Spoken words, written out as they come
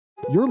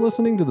You're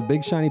listening to the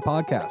Big Shiny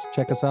Podcast.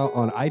 Check us out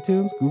on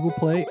iTunes, Google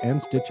Play,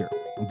 and Stitcher.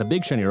 The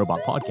Big Shiny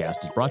Robot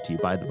Podcast is brought to you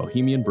by the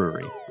Bohemian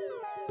Brewery.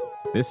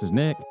 This is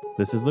Nick.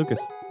 This is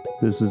Lucas.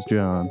 This is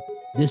John.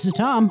 This is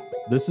Tom.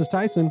 This is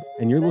Tyson,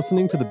 and you're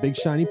listening to the Big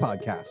Shiny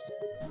Podcast.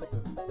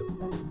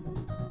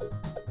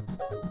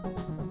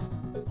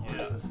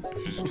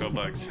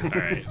 $12.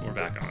 All right, we're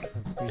back on.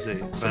 Here's a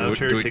So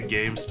voucher do we- to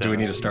GameStop. Do we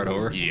need to start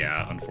over?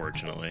 Yeah,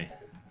 unfortunately,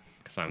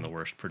 because I'm the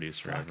worst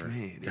producer ever.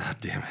 Me, dude. God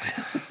damn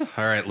it!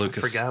 All right,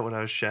 Lucas. Forgot what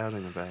I was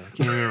shouting about.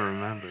 I can't even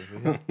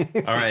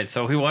remember. All right,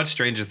 so we watched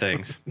Stranger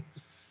Things.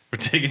 We're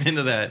digging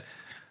into that.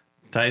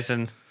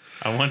 Tyson,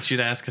 I want you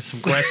to ask us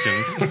some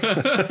questions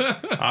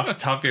off the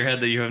top of your head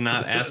that you have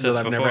not asked us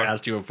I've before. never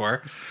asked you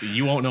before.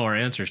 You won't know our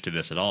answers to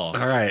this at all.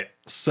 All right.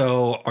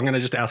 So I'm going to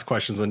just ask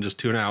questions and just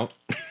tune out.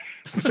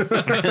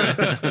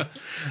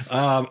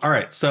 All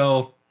right.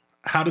 So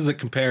how does it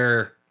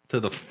compare to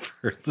the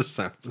first? This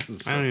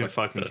is I don't even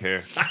fucking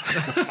care.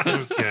 It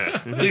was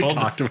good. We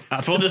talked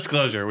about Full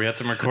disclosure, we had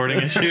some recording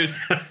issues.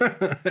 so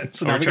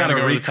now We're we trying got to to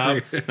go over the top.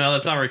 recreate. No,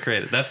 let's not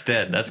recreate it. That's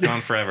dead. That's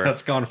gone forever.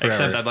 That's gone forever.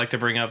 Except I'd like to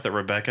bring up that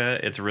Rebecca,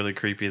 it's really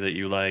creepy that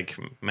you like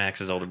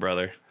Max's older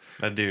brother.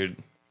 That dude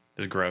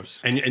is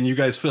gross. And you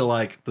guys feel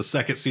like the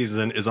second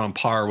season is on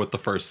par with the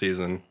first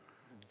season.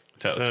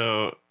 Totes.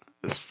 So,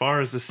 as far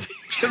as the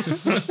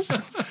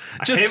season,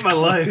 I hate my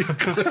life.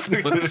 Cliff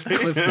notes.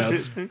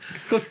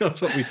 Cliff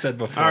notes what we said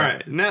before. All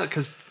right, now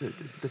because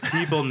the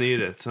people need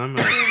it, so I'm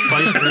gonna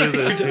fight through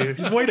this here.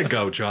 Way to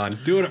go, John.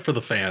 Doing it for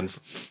the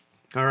fans.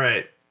 All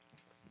right,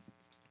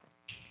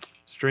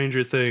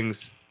 Stranger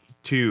Things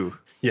 2.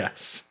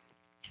 Yes.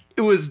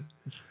 It was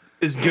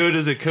as good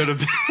as it could have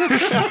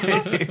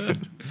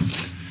been.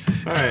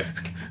 All right,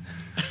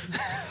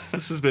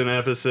 this has been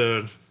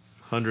episode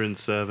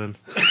 107.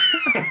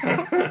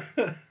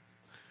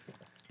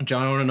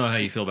 John, I want to know how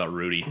you feel about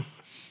Rudy.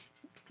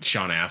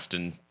 Sean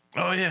Astin.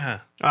 Oh, yeah.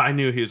 I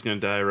knew he was gonna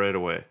die right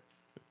away.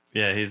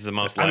 Yeah, he's the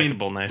most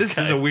likable, nice this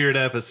guy. is a weird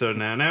episode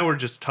now. Now we're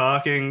just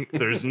talking.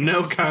 There's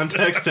no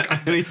context to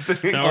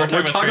anything. No, We're we're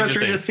talking talking about about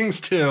Stranger Things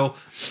 2.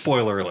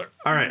 Spoiler alert.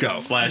 All right. Go.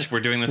 / we're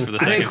doing this for the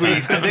I second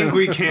think time. I think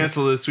we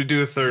cancel this. We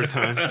do a third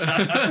time.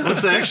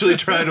 Let's actually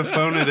try to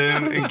phone it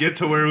in and get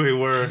to where we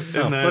were.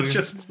 And then Let's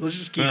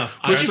just keep No,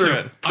 push I'm through sure-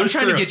 it. I'm Push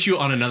trying to through get you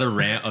on another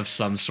rant of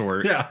some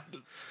sort. it. Yeah.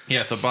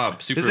 Yeah, so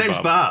Bob, Super his name's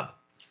Bob.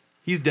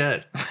 He's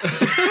dead.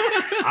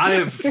 I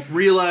have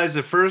realized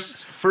the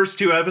first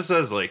two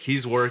episodes, like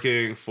he's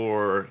working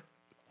for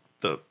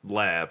the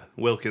lab,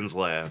 Wilkins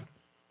lab,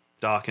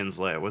 Dawkins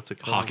lab. What's it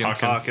called?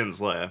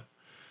 Hawkins. lab.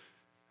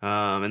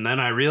 And then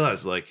I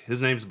realized like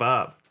his name's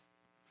Bob.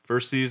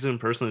 First season,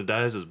 person that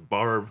dies is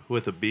Barb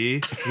with a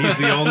B. He's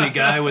the only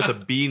guy with a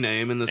B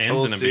name in this Ends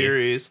whole in a B.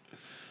 series.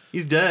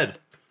 He's dead.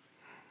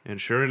 And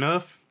sure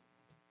enough,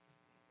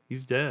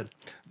 he's dead.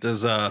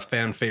 Does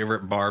fan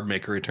favorite Barb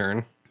make a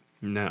return?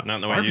 No. Not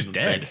in the way Barb's you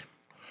dead. think.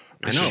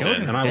 I know,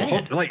 dead. and I Dead.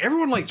 hope like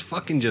everyone like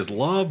fucking just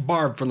love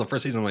Barb from the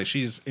first season. Like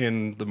she's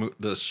in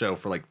the show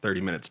for like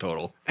 30 minutes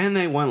total. And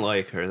they went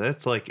like her.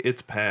 That's like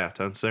It's Pat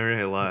on Saturday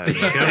Night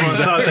Live. Like everyone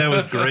thought that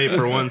was great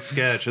for one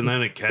sketch, and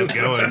then it kept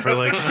going for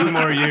like 2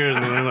 more years.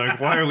 And they're like,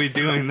 "Why are we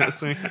doing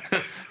this?" We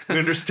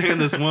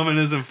understand this woman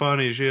isn't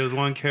funny. She has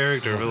one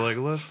character, but like,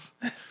 let's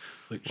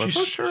Like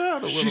push her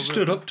out a little she bit.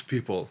 stood up to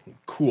people.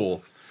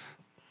 Cool.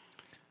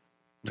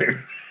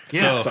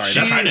 Yeah, sorry, she,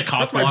 that's Trying to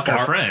cock block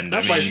our friend.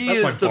 that's I mean, she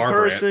that's my is the Barb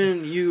rant.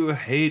 person you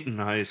hate in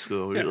high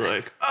school. You're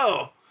like,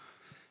 oh,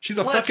 She's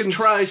a let's fucking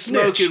try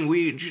snitch. smoking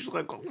weed. And she's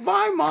like,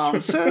 my mom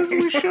says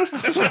we should.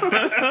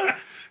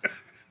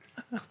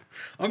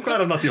 I'm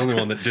glad I'm not the only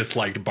one that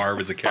disliked Barb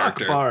as a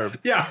character. Barb.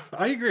 Yeah,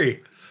 I agree.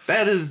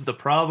 That is the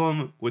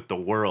problem with the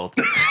world.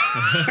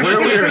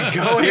 Where we are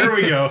going. Here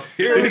we go.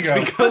 Here we It's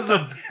go. because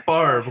of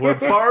Barb. Where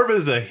Barb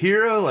is a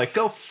hero, like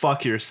go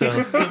fuck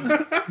yourself.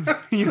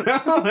 You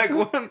know, like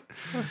when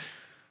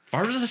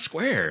Barb's a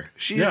square.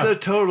 she's Yeah. a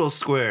total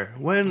square.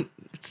 When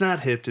it's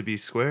not hip to be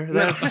square.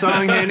 That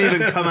song hadn't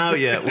even come out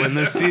yet when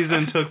this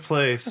season took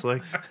place.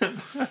 Like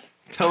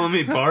telling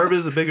me Barb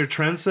is a bigger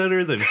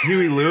trendsetter than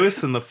Huey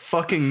Lewis in the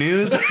fucking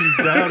news?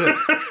 Doubt it.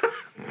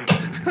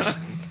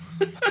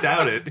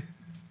 Doubt it.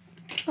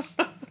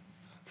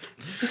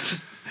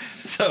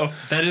 So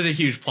that is a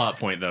huge plot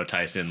point, though,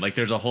 Tyson. Like,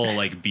 there's a whole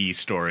like B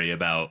story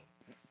about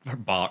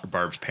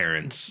Barb's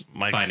parents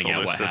Mike's finding out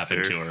older what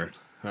happened sister. to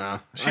her.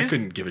 I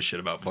couldn't give a shit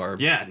about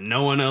Barb. Yeah,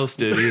 no one else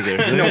did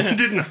either. No one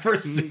did in the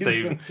first They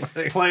season.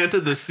 Like,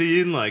 planted the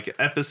seed like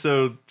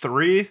episode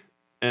 3,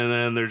 and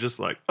then they're just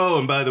like, oh,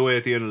 and by the way,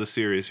 at the end of the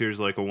series, here's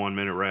like a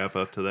 1-minute wrap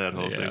up to that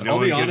whole Yeah. thing. No I'll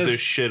one be gives a honest,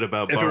 shit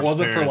about if Barb's it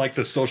wasn't for parents. like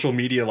the social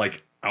media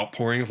like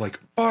outpouring of like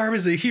Barb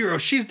is a hero,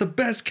 she's the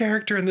best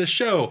character in this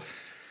show,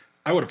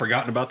 I would have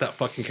forgotten about that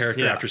fucking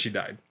character Yeah. after she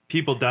died.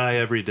 People die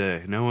every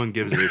day. No one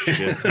gives a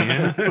shit.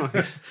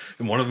 Yeah.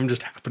 And one of them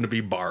just happened to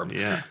be Barb.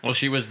 Yeah. Well,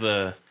 she was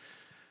the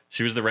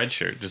red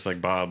shirt, just like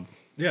Bob.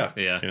 Yeah.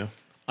 Yeah. You know,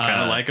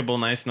 kind of likable,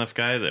 nice enough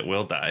guy that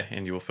will die,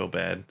 and you will feel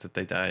bad that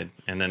they died,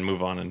 and then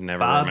move on and never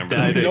Bob remember.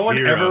 died a No one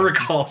hero. ever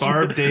recalls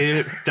Barb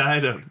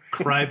died a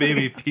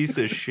crybaby piece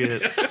of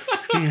shit.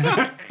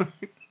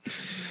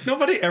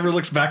 Nobody ever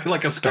looks back at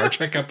like a Star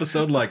Trek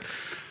episode like,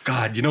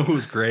 God, you know who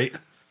was great?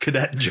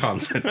 Cadet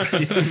Johnson.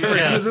 Remember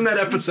he was in that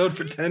episode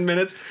for 10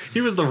 minutes. He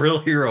was the real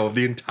hero of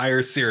the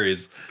entire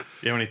series.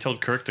 Yeah, when he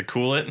told Kirk to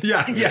cool it.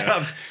 Yeah, yeah.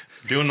 Stop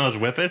doing those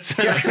whippets.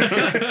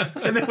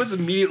 And then was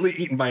immediately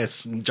eaten by a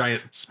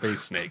giant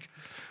space snake.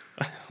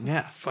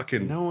 Yeah.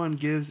 Fucking No one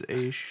gives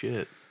a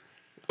shit.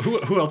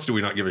 Who else do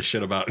we not give a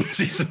shit about in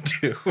season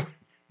 2?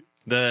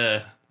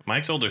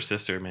 Mike's older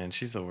sister, man,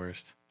 she's the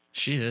worst.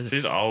 She is.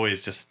 She's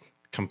always just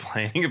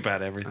complaining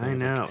about everything. I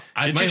know.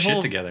 Get my your shit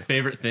whole together.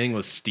 favorite thing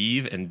was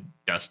Steve and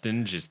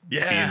Dustin just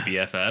Yeah. being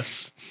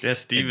BFFs. Yeah,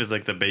 Steve is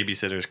like the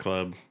babysitters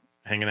club,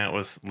 hanging out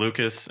with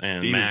Lucas and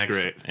Steve is Max.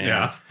 great. And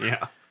Yeah.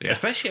 Yeah. Yeah.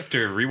 Especially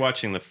after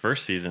rewatching the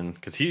first season,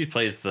 because he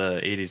plays the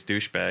 '80s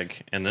douchebag,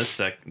 and the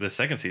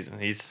second season,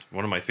 he's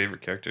one of my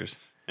favorite characters.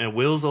 And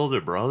Will's older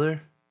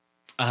brother.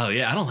 Oh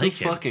yeah, I don't Who like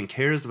him. fucking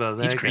cares about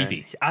that? He's guy?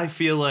 creepy. I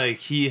feel like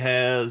he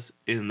has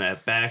in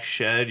that back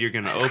shed. You're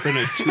gonna open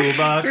a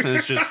toolbox and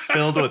it's just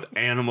filled with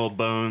animal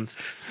bones.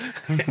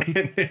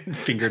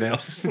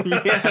 Fingernails.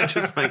 Yeah,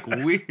 just like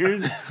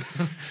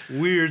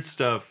weird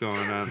stuff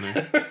going on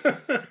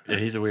there. Yeah,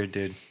 he's a weird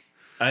dude.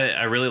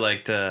 I really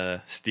liked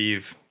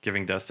Steve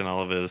giving Dustin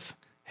all of his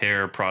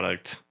hair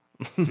product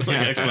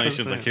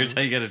explanations. Like, here's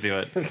how you got to do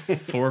it.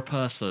 Four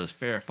Puffs,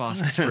 Farrah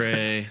Fawcett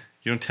spray.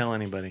 You don't tell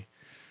anybody.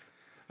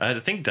 I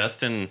think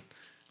Dustin,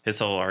 his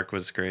whole arc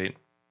was great.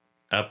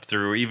 Up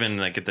through even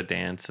like at the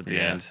dance at the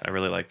Yeah. end. I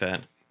really like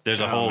that. There's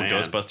a Oh, whole man.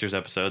 Ghostbusters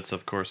episode, so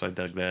of course I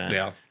dug that.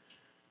 Yeah.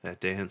 That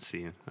dance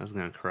scene. I was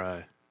gonna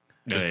cry.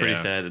 It was Oh, pretty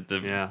yeah. sad.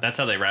 Yeah. That's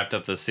how they wrapped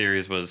up the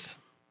series. Was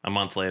a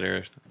month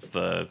later. It's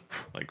the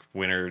like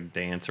winter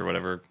dance or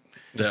whatever.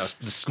 Yeah.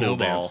 The School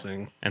snowball. dance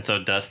thing. And so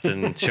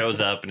Dustin shows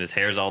up and his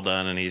hair's all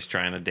done and he's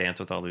trying to dance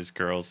with all these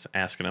girls,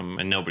 asking him,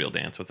 and nobody will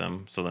dance with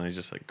him. So then he's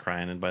just like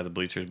crying in by the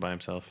bleachers by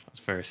himself.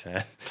 It's very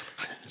sad.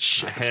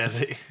 I had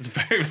it. It's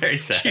very, very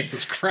sad.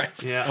 Jesus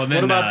Christ. Yeah. Well, What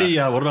then,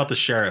 about the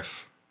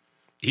sheriff?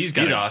 He's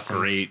got He's a awesome.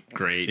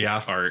 great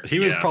Yeah. art. He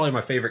was Yeah. probably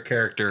my favorite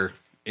character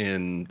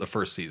in the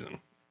first season.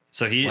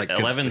 So Like, 'cause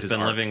Eleven's his been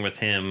arc. living with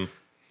him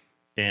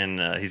in,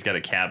 he's got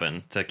a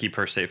cabin to keep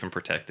her safe and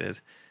protected.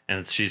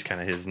 And she's kind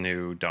of his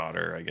new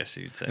daughter, I guess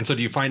you'd say. And so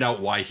do you find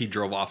out why he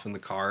drove off in the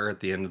car at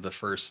the end of the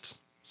first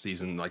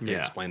season? Like they Yeah.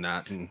 explain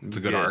that, and it's a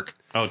good Yeah. arc.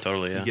 Oh,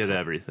 totally, yeah. You get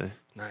everything.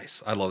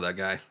 Nice. I love that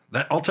guy.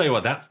 I'll tell you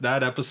what,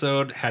 that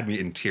episode had me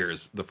in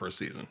tears the first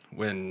season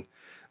when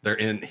they're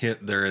in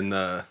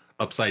the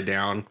upside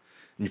down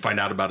and you find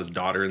out about his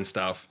daughter and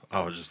stuff. I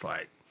was just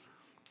like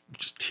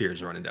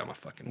tears running down my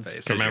fucking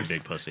face. Because you're a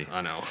big pussy.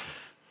 I know.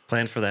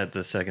 Planned for that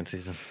this second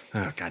season.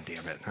 Oh, God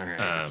damn it. All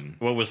right.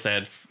 What was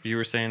sad you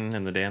were saying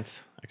in the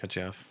dance? I cut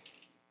you off.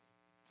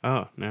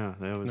 Oh no,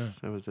 that was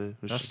it. It was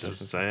just a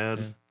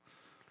sad,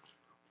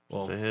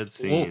 sad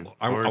scene. Well,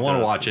 I Poor want to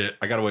Dustin. watch it.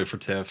 I got to wait for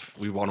Tiff.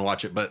 We want to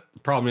watch it. But the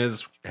problem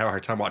is, I have a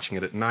hard time watching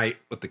it at night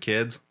with the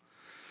kids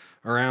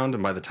around.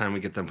 And by the time we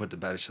get them put to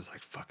bed, it's just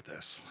like, fuck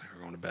this.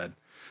 We're going to bed.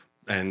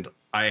 And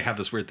I have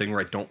this weird thing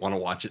where I don't want to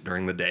watch it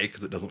during the day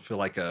because it doesn't feel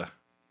like a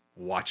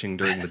watching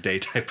during the day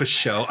type of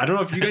show. I don't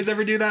know if you guys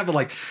ever do that, but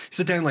like you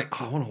sit down and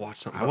like, oh, I want to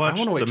watch something. I watch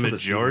wanna wait the till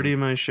majority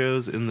evening. of my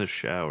shows in the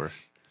shower.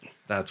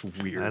 That's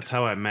weird. That's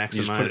how I maximize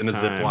you just put it in a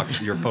time.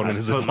 Ziploc, your phone in a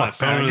I put my Ziploc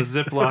phone in a bag.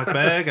 Ziploc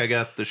bag. I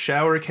got the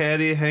shower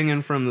caddy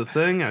hanging from the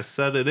thing. I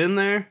set it in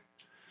there.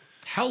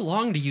 How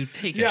long do you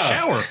take Yeah. a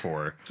shower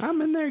for? I'm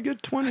in there a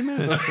good 20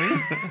 minutes.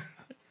 Man.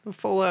 A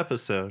full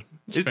episode.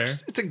 fair.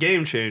 It's a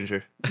game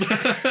changer.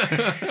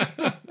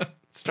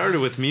 Started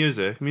with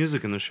music.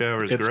 Music in the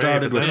shower is It great.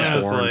 started But then with I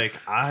was porn. like,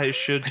 I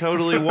should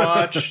totally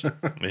watch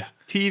Yeah.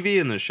 TV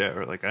in the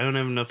shower. Like, I don't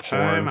have enough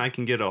time. Porn. I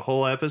can get a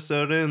whole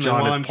episode in. John,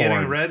 Then while it's I'm getting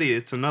porn. ready,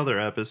 it's another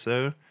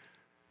episode.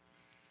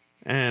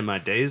 And my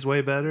day's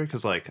way better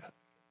because, like,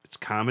 it's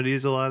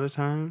comedies a lot of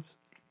times.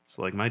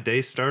 So, like, my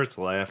day starts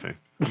laughing.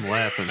 I'm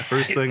laughing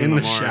first thing in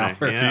the morning.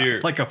 shower. Yeah.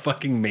 Dude. Like a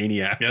fucking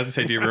maniac. Yeah, I was gonna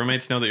say, do your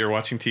roommates know that you're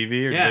watching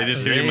TV, or Yeah, do they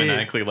just hear you they-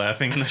 maniacally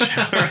laughing in the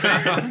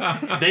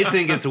shower? They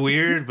think it's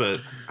weird,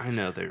 but I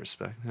know they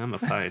respect me. I'm a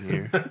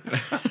pioneer.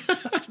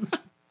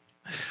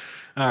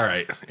 All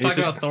right. Talk Anything-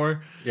 about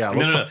Thor. Yeah, No,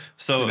 let's no, talk. no.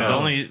 So No. the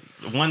only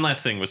one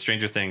last thing with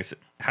Stranger Things,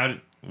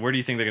 where do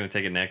you think they're going to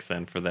take it next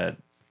then for that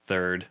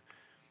third,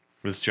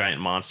 this giant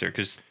monster?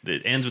 Because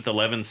it ends with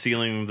 11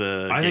 sealing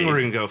the. I think gate. we're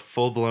gonna go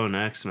full blown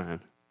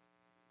X-Men.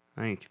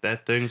 I think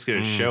that thing's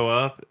gonna show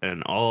up,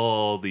 and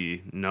all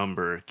the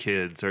number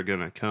kids are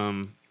gonna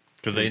come.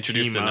 because they and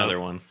introduced team another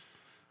up. one.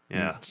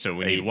 Yeah. So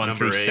we Eight, need 1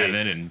 number through 7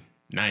 8. and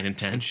 9 and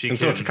 10. She And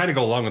so can, to kind of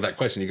go along with that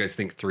question, you guys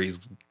think 3's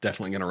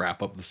definitely going to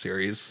wrap up the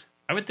series?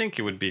 I would think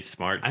it would be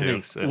smart too. I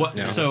think so. What,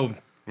 Yeah. So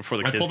Before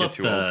the I kids pulled get up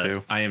too old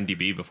too. the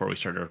IMDb before we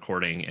started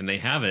recording, and they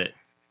have it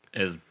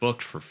as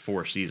booked for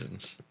 4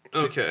 seasons.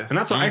 Okay. And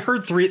that's what I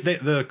heard.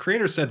 The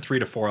creator said 3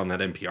 to 4 on that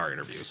NPR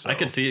interview. So I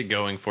could see it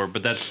going for,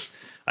 but that's.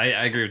 I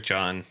agree with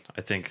John.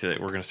 I think that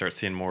we're going to start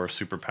seeing more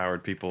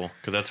superpowered people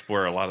because that's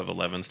where a lot of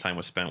 11's time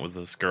was spent with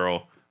this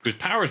girl whose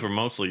powers were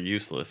mostly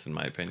useless, in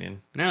my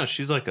opinion. No,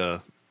 she's like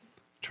a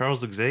Charles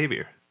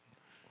Xavier.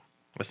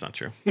 That's not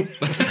true.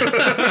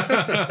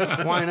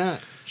 Why not?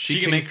 She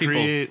can make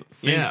people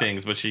think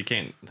things, but she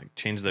can't like,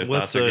 change their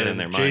What's thoughts or get in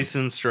their mind.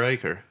 Jason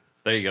Stryker?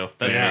 There you go.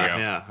 That's Yeah, there you go.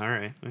 yeah. All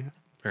right. Yeah.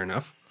 Fair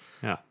enough.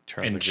 Yeah.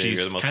 Charles And Xavier,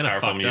 she's the most kind of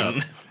powerful fucked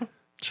mutant. up.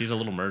 She's a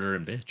little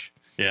murdering bitch.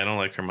 Yeah, I don't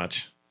like her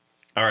much.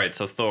 All right,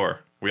 so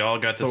Thor. We all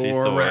got to see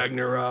Thor Thor.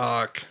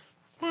 Ragnarok.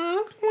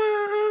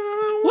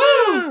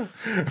 Woo!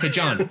 Hey,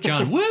 John,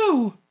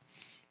 woo!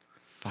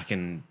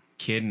 Fucking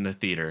kid in the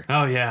theater.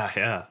 Oh yeah,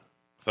 yeah.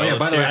 Oh yeah, let's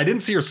by the way, hear- I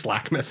didn't see her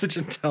Slack message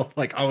until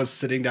like I was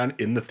sitting down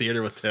in the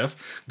theater with Tiff,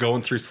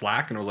 going through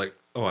Slack, and I was like,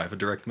 "Oh, I have a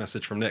direct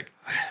message from Nick."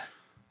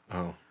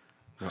 Oh,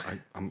 no,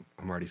 I'm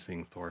already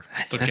seeing Thor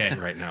It's okay.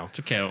 right now. It's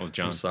okay with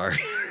John. I'm sorry.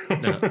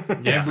 No.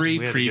 Yeah, Every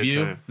we had a good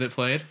preview time. that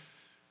played,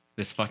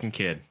 this fucking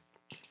kid.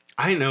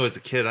 I know as a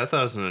kid, I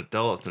thought I was an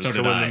adult, and So so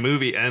did when I. the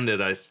movie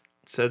ended, I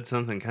said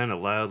something kind of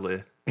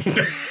loudly,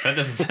 That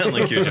doesn't sound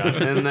like you, John.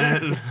 and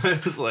then I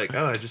was like,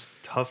 "Oh, I just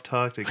tough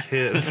talked a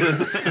kid."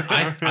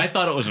 I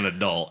thought it was an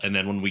adult, and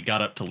then when we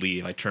got up to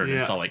leave, I turned Yeah.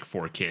 and saw like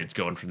 4 kids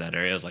going from that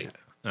area. I was like,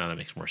 oh, that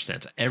makes more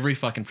sense. Every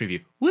fucking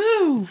preview.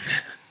 Woo!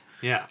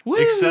 Yeah, Woo!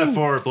 except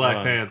for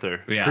Black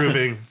Panther, Yeah.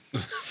 proving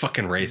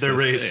Fucking racist. they're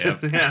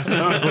racist. Yeah,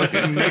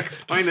 totally. Nick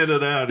pointed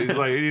it out. He's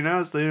like, "You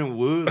notice they didn't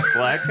woo the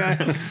black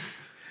guy?"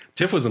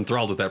 Tiff was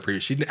enthralled with that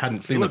preview. She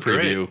hadn't seen the looked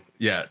great. preview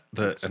yet,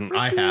 and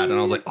I had, and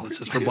I was like, "Oh, this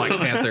is for Black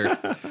Panther,"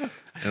 and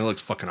it looks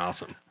fucking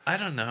awesome. I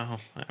don't know.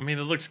 I mean,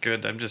 it looks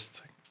good. I'm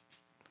just.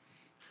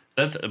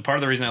 That's part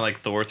of the reason I like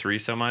Thor 3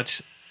 so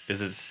much.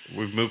 Is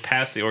we've moved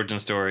past the origin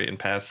story and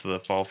past the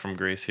fall from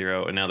grace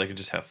hero, and now they can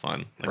just have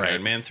fun. Like Right.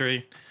 Iron Man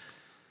 3.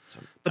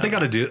 But they got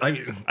to do. I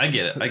get it. I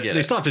get They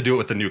it. still have to do it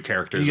with the new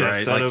characters, You right?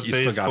 got set up you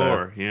phase still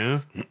gotta. 4. Yeah,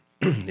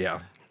 Yeah.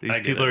 these I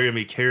get people it. are gonna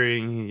be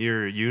carrying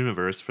your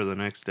universe for the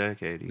next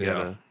decade. You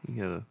Yeah.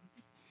 gotta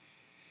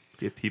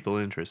get people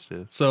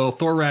interested. So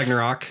Thor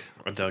Ragnarok.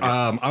 I dug it.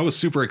 I was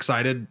super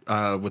excited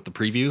with the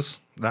previews.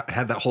 That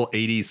had that whole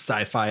 80s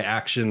sci-fi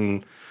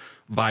action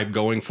vibe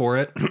going for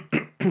it.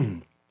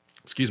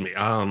 Excuse me.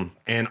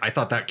 And I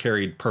thought that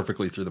carried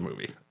perfectly through the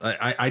movie.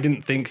 I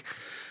didn't think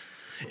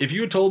if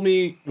you had told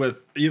me with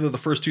either the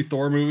first 2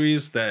 Thor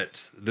movies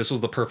that this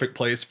was the perfect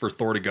place for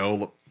Thor to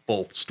go,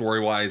 both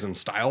story-wise and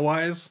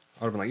style-wise,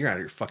 I would have been like, you're out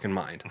of your fucking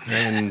mind.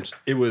 And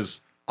it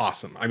was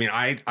awesome. I mean,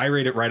 I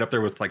rate it right up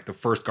there with like the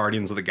first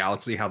Guardians of the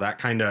Galaxy, how that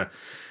kind of,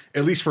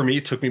 at least for me,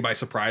 took me by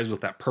surprise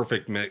with that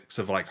perfect mix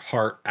of like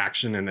heart,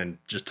 action, and then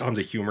just tons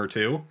of humor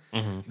too.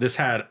 This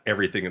had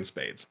everything in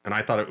spades. And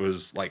I thought it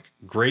was like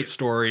great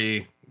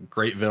story,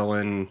 great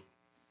villain.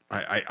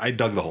 I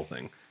dug the whole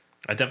thing.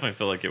 I definitely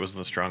feel like it was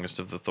the strongest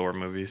of the Thor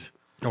movies.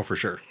 Oh, for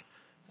sure.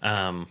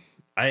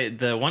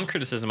 The one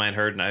criticism I'd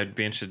heard, and I'd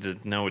be interested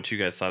to know what you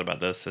guys thought about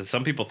this, is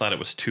some people thought it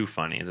was too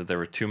funny, that there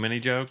were too many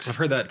jokes. I've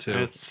heard that too.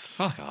 It's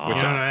Fuck off. you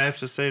know what I have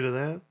to say to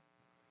that?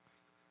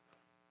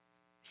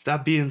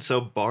 Stop being so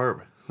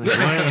Barb. Like,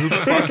 who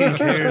fucking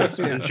cares?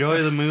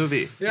 Enjoy the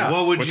movie. Yeah.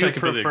 What would Which I you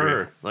completely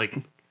prefer? agree. Like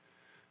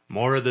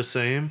more of the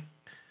same?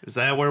 Is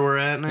that where we're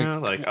at now?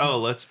 Like, oh,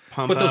 let's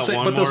pump But those, out same,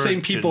 one but those more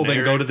same people then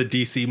go generic- to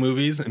the DC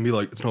movies and be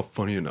like, it's not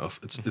funny enough.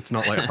 It's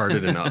not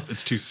lighthearted enough.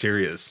 It's too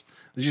serious.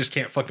 You just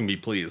can't fucking be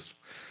pleased.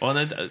 Well,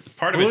 and that,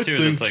 part of it too is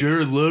it's like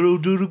Jared Leto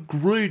did a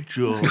great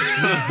job.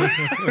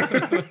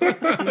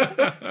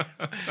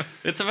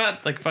 it's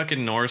about like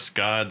fucking Norse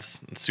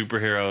gods and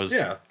superheroes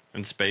Yeah.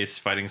 in space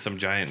fighting some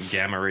giant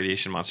gamma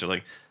radiation monster.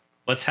 Like,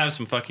 let's have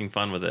some fucking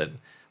fun with it.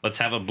 Let's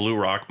have a blue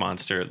rock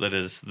monster that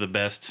is the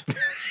best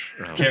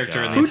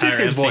character in the God. Who did entire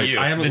his MCU. voice?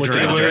 I haven't The looked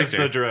at director. it. Who is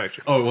the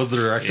director? Oh, it was the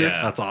director?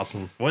 Yeah. That's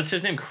awesome. What's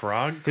his name?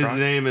 Krog? His Krog?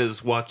 name is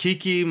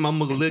Wakiki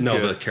Mamalika.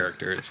 No, the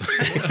character. Sorry.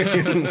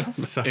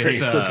 It's,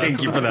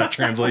 Thank you for that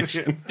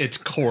translation. It's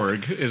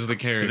Korg is the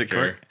character. Is it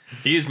Krog?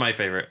 He's my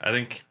favorite. I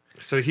think.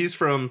 So he's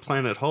from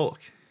Planet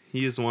Hulk.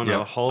 He is one Yep.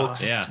 of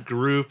Hulk's Yeah.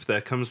 group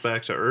that comes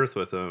back to Earth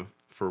with him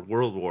for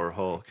World War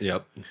Hulk.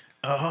 Yep.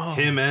 Oh,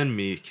 Him and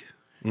Meek.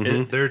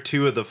 They're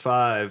 2 of the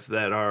 5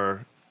 that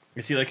are.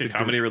 is he like a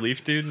comedy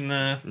relief dude? In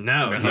the...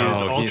 No, he's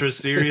No, ultra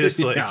serious.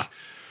 Like Yeah.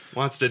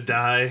 wants to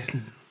die,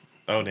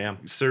 Oh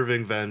damn!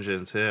 serving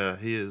vengeance. Yeah,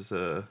 he is.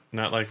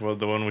 Not like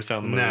the one we saw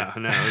in the movie.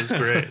 No, he's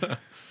great.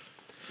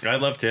 I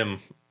loved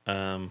him.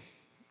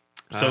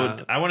 So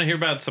I want to hear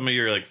about some of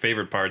your like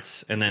favorite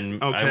parts, and then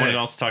I Okay. want to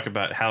also talk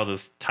about how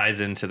this ties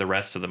into the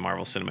rest of the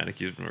Marvel Cinematic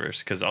Universe.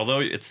 Because although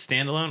it's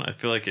standalone, I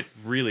feel like it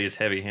really is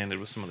heavy-handed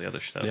with some of the other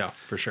stuff. Yeah,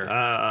 for sure.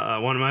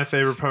 One of my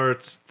favorite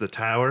parts, the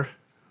tower.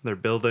 They're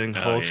building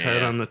Hulk's yeah,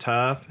 head yeah. on the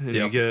top, and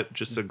you Yep. get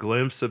just a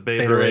glimpse of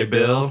Beta Beta Ray Ray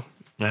Bill. Bill.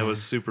 That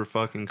was super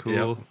fucking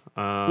cool.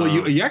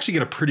 Well, you actually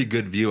get a pretty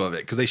good view of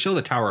it because they show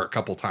the tower a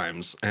couple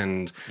times,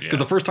 and because Yeah.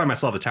 the first time I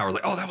saw the tower, I was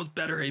like, "Oh, that was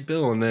Better Ray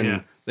Bill," and then Yeah.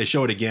 they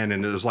show it again,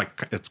 and it was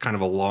like it's kind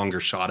of a longer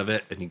shot of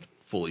it, and you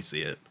fully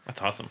see it.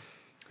 That's awesome.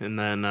 And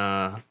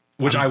then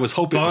Which I was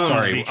hoping. bummed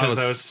Sorry, because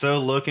I was so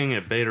looking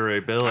at Beta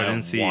Ray Bill, I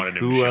didn't see wanted him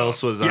to who show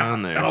else was yeah,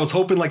 on there. I was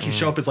hoping like he'd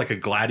show up as like a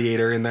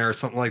gladiator in there or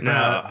something like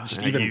that.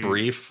 Just even you-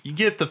 brief. You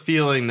get the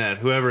feeling that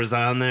whoever's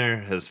on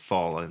there has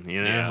fallen.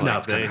 You know, Yeah. Like,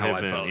 That's kinda they how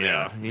I have felt, been-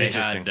 yeah. They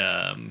Interesting.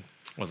 had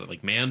was it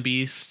like Man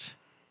Beast,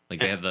 Like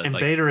they had the And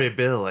like Beta Ray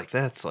Bill, like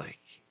that's like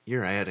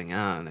you're adding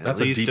on at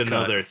That's a least deep cut.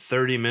 another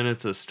 30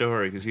 minutes of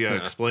story because you got to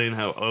explain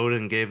how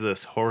Odin gave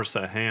this horse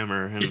a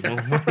hammer and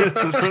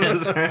what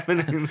is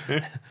happening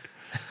there.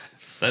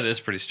 That is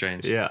pretty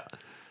strange. Yeah.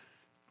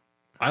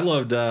 I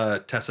loved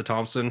Tessa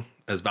Thompson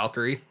as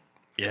Valkyrie.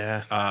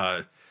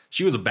 Yeah.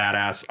 She was a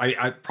badass.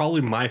 I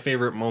probably my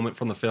favorite moment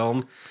from the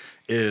film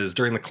is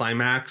during the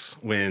climax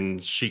when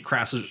she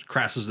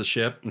crashes the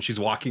ship and she's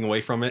walking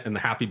away from it and the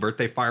happy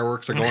birthday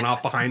fireworks are going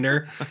off behind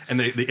her and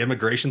the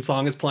immigration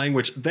song is playing,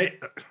 which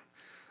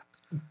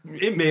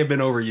it may have been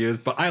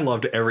overused, but I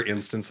loved every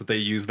instance that they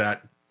used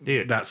that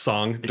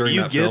song during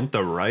that film. If you get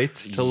the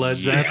rights to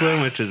Led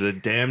Zeppelin, which is a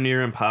damn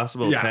near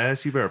impossible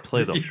task, you better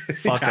play the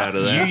fuck out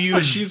of that. you But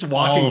use she's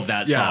walking all of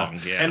that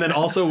song. Yeah. And then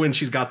also when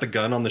she's got the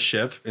gun on the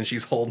ship and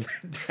she's holding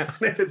it down,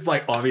 and it's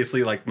like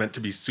obviously like meant to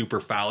be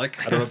super phallic.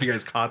 I don't know if you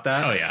guys caught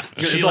that. Oh, yeah.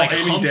 It's She, all like,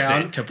 aiming humps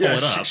it to pull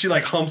it up. She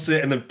like humps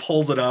it and then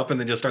pulls it up and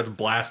then just starts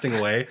blasting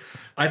away.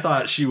 I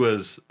thought she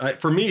was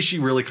for me, she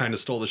really kind of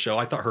stole the show.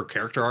 I thought her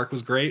character arc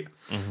was great.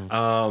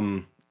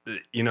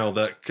 You know,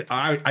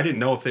 I didn't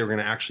know if they were going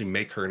to actually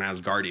make her an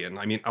Asgardian.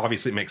 I mean,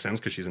 obviously it makes sense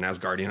because she's an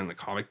Asgardian in the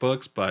comic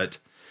books, but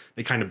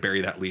they kind of bury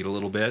that lead a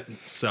little bit.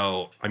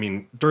 So, I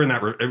mean, during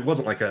that, it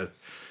wasn't like a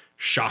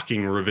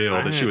shocking reveal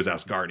that she was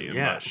Asgardian.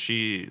 Yeah,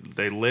 but.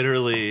 they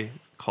literally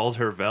called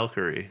her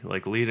Valkyrie,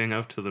 like leading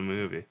up to the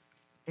movie.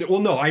 Well,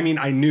 no, I mean,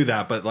 I knew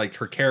that, but like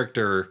her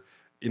character,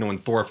 you know, when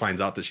Thor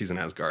finds out that she's an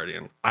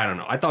Asgardian, I don't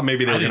know. I thought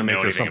maybe they I were going to didn't make know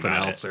her anything something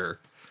about else it. or.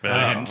 But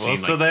I hadn't seen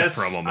so like that's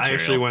the promo material. I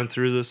actually went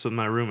through this with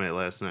my roommate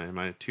last night.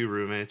 My two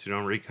roommates who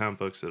don't read comic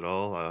books at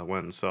all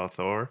went and saw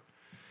Thor,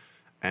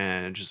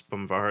 and just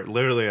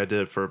literally, I did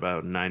it for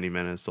about 90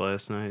 minutes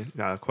last night.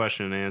 Got a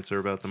question and answer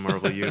about the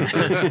Marvel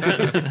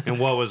universe and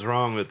what was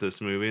wrong with this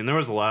movie. And there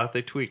was a lot.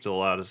 They tweaked a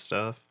lot of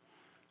stuff.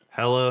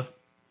 Hela,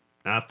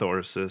 not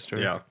Thor's sister.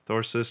 Yeah.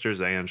 Thor's sister's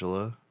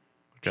Angela,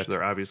 which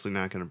they're obviously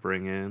not going to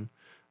bring in.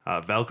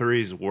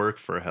 Valkyries work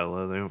for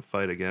Hela. They don't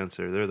fight against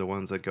her. They're the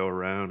ones that go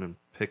around and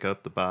pick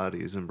up the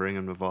bodies and bring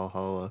them to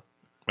Valhalla.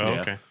 Oh,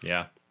 Yeah. okay.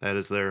 Yeah. That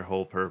is their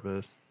whole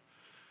purpose.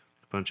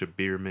 A bunch of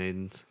beer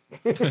maidens.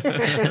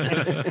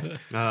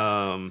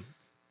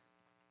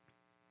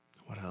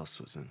 What else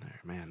was in there?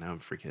 Man, now I'm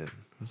forgetting.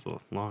 It was a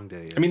long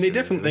day. I mean, they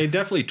yesterday.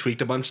 definitely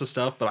tweaked a bunch of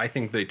stuff, but I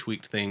think they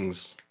tweaked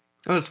things.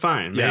 It was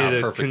fine. Yeah, Made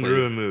a perfectly.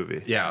 congruent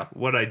movie. Yeah.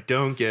 What I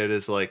don't get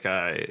is like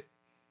I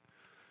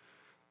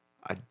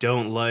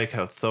don't like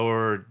how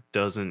Thor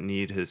doesn't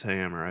need his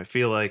hammer. I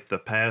feel like the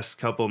past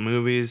couple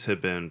movies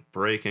have been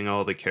breaking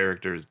all the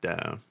characters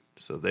down.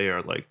 So they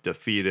are like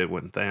defeated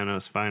when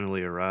Thanos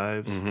finally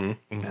arrives.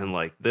 And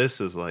like this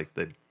is like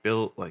they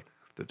built like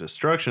the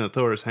destruction of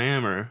Thor's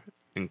hammer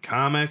in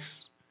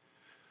comics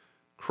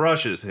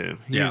crushes him.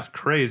 He's Yeah.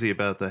 crazy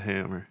about the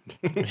hammer.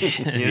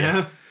 You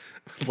know?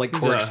 It's like He's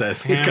Cork a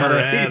says. He's hammer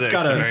got addict.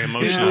 a Very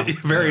emotional.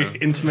 very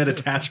intimate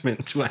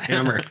attachment to a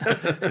hammer.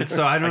 And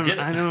so get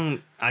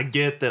it. I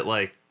get that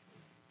like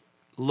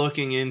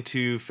looking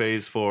into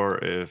phase 4,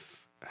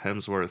 if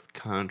Hemsworth's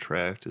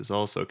contract is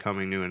also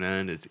coming to an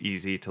end, it's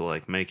easy to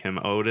like make him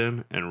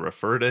Odin and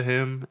refer to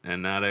him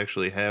and not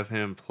actually have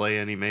him play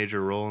any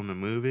major role in the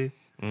movie.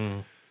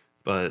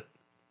 But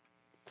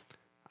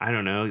I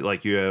don't know,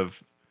 like you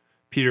have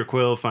Peter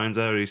Quill finds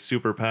out he's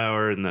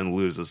superpowered and then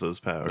loses those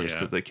powers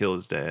because they kill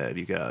his dad.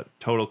 You got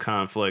total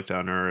conflict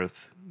on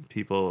Earth,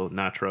 people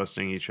not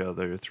trusting each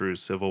other through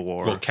civil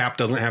war. Well, Cap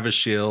doesn't have his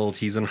shield.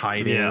 He's in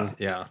hiding. Yeah.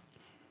 Yeah.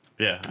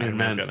 Yeah. And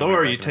then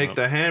Thor, you take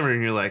the hammer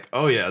and you're like,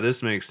 oh yeah,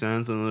 this makes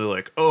sense. And they're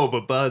like, oh,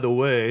 but by the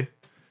way,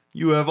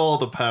 you have all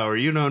the power.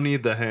 You don't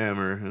need the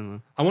hammer.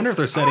 And I wonder if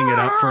they're setting it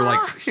up for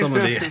like some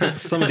of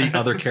the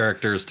other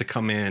characters to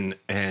come in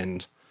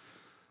and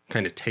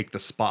kind of take the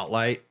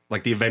spotlight.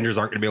 Like the Avengers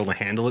aren't going to be able to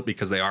handle it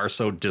because they are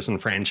so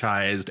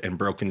disenfranchised and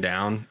broken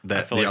down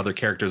that the other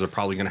characters are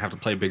probably going to have to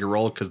play a bigger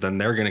role because then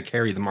they're going to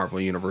carry the Marvel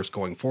universe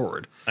going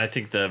forward. I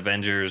think the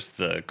Avengers,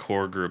 the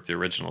core group, the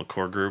original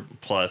core group,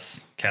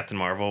 plus Captain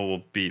Marvel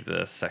will be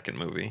the second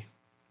movie.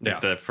 Yeah.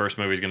 The first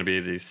movie is going to be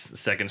these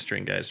second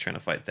string guys trying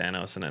to fight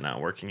Thanos and it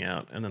not working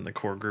out. And then the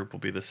core group will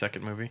be the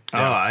second movie. oh,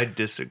 I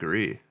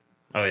disagree.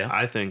 Oh, yeah?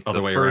 I think Other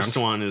the way first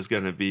around. one is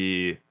going to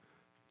be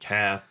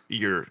Cap,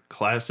 your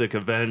classic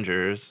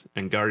Avengers,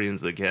 and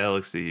Guardians of the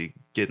Galaxy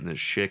getting the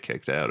shit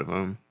kicked out of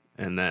them,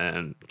 and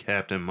then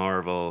Captain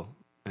Marvel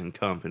and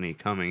company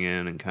coming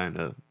in and kind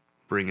of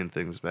bringing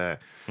things back.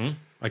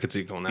 I could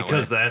see it going that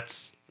Because way.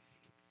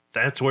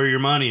 that's where your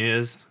money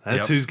is.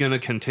 That's Yep. who's going to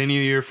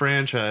continue your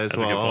franchise That's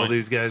a while good all point.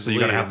 these guys So you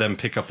got to leave. have them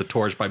pick up the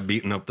torch by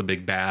beating up the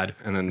big bad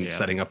and then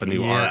setting up a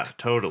new Yeah, arc.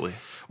 totally.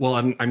 Well,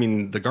 I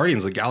mean, the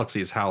Guardians of the Galaxy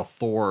is how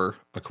Thor,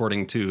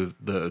 according to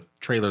the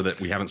trailer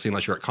that we haven't seen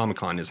unless you're at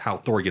Comic-Con, is how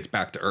Thor gets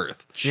back to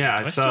Earth. Yeah, I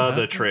I still saw have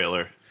the that?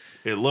 trailer.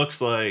 It looks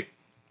like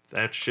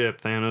that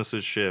ship,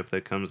 Thanos' ship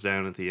that comes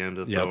down at the end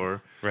of Yep.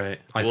 Thor. Right.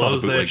 I saw the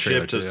Blows bootleg that trailer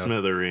ship to too, yeah.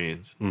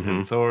 smithereens.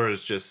 And Thor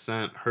is just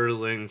sent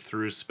hurtling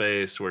through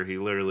space where he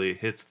literally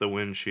hits the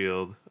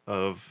windshield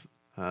of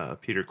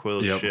Peter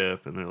Quill's Yep.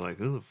 ship, and they're like,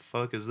 "Who the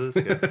fuck is this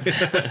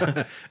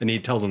guy?" And he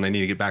tells them they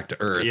need to get back to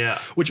Earth. Yeah.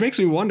 Which makes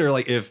me wonder,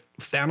 like, if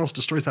Thanos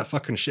destroys that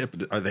fucking ship,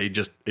 are they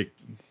just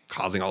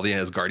causing all the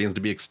Asgardians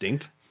to be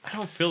extinct? I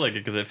don't feel like it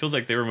because it feels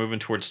like they were moving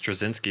towards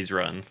Straczynski's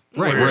run.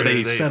 Right, where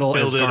they settle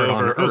build it Asgard on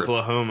over Earth.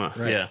 Oklahoma.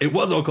 Right. Yeah. It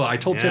was Oklahoma. I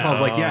told Tiff, I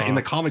was like, yeah, in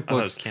the comic thought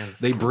it was books, Kansas.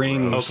 they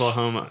bring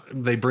Oklahoma.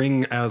 they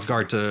bring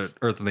Asgard to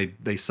Earth and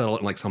they settle it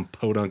in like some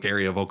podunk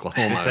area of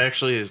Oklahoma.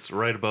 It's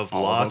right above All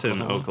of Lawton,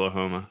 Oklahoma.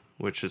 Oklahoma,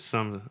 which is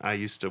I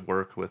used to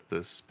work with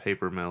this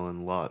paper mill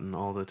in Lawton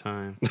all the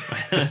time.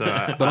 So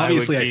But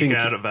obviously, I I would geek think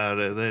out about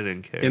it. They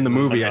didn't care. in the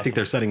movie, That's I think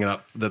they're setting it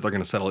up that they're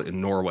going to settle it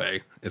in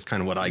Norway. Is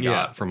kind of what I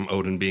got Yeah. from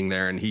Odin being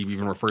there, and he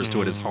even refers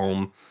to it as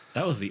home.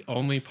 That was the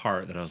only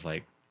part that I was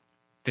like,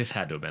 this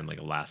had to have been like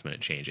a last minute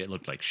change. It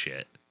looked like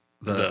shit.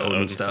 The Odin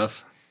Odin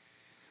stuff.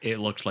 It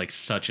looked like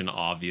such an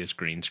obvious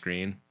green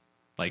screen.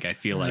 Like I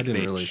feel like I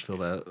didn't they really feel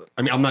that.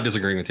 I mean, I'm not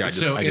disagreeing with you. I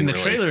just so I in didn't the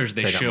really trailers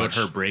they pay that showed much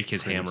her break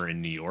his credence. hammer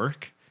in New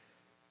York,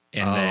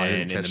 and Oh, I then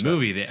didn't in the catch that.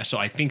 movie, so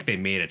I think they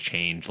made a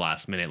change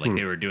last minute. Like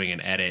they were doing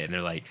an edit, and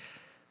they're like,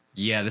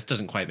 "Yeah, this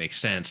doesn't quite make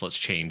sense. Let's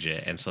change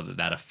it." And so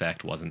that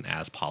effect wasn't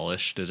as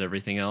polished as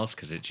everything else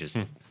because it just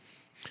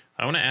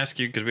I want to ask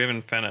you because we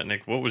haven't found out,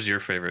 Nick. What was your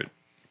favorite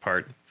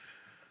part?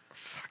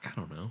 fuck, I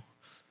don't know.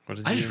 What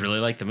did I you? just really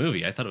liked the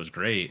movie. I thought it was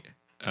great.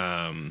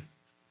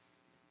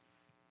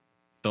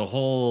 The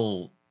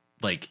whole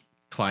like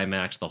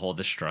climax, the whole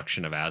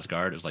destruction of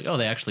Asgard. It was like, oh,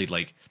 they actually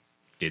like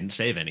didn't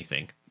save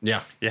anything.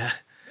 Yeah, Yeah.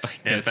 In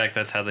That's- fact,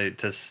 that's how they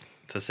to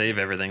save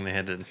everything. They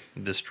had to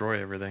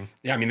destroy everything.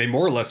 yeah. I mean, they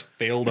more or less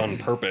failed on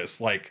purpose,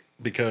 like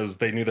because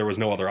they knew there was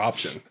no other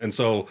option, and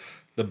so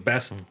the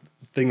best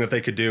thing that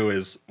they could do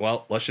is,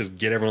 well, let's just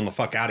get everyone the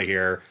fuck out of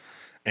here.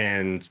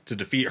 And to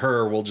defeat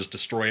her, we'll just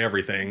destroy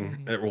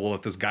everything. We'll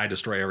let this guy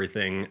destroy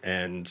everything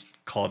and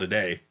call it a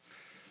day.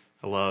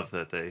 I love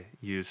that they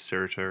used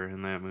Surtur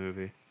in that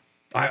movie.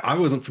 I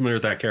wasn't familiar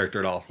with that character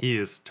at all. He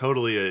is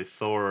totally a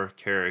Thor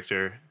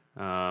character,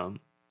 and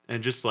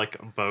just like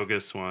a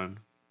bogus one.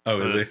 Oh,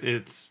 is But he?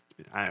 It's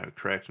I don't know,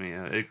 correct me.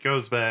 It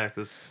goes back.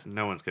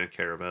 No one's gonna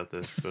care about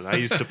this, but I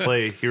used to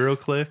play Hero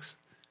Clicks.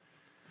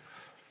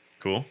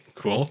 Cool.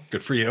 Cool.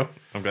 Good for you.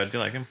 I'm glad you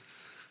like him.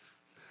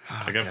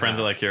 I got friends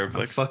that like I'm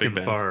HeroClix. fucking Big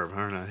Ben. Barb,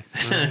 aren't I?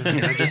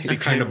 I just You're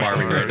kind of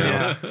barbing right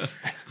now. Yeah.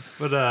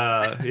 But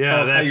yeah, Tell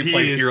us how that you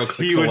played piece, HeroClix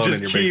he would alone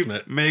just in your keep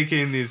basement.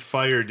 making these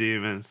fire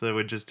demons that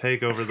would just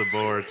take over the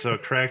board. So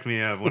it cracked me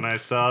up when I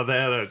saw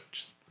that. I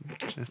just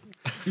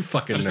You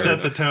fucking set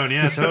nerd. the tone.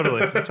 Yeah,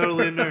 totally,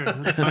 totally a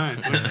nerd. That's fine.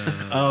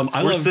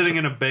 I We're love sitting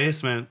in a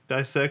basement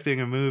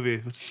dissecting a movie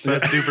about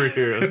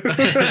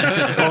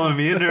superheroes. Calling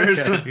me a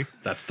nerd.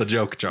 That's the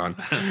joke, John.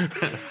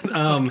 How'd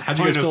you Point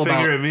guys a feel finger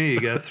about at me.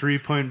 You got 3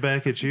 point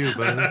back at you,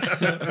 bud.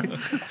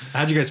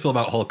 how'd you guys feel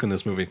about Hulk in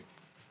this movie?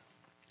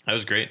 That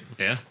was great.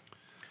 Yeah.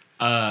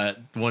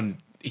 When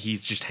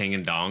he's just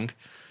hanging dong.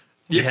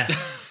 Yeah.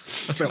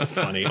 So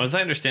funny. Well, as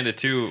I understand it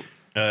too,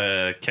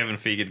 Kevin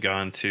Feige had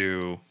gone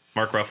to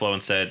Mark Ruffalo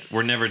and said,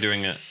 "We're never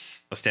doing a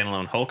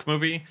standalone Hulk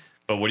movie,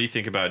 but what do you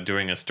think about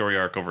doing a story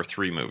arc over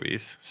 3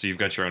 movies? So you've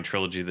got your own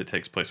trilogy that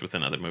takes place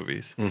within other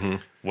movies. Mm-hmm.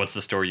 What's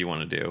the story you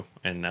want to do?"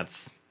 And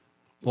that's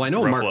Well, I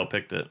know Ruffalo Mark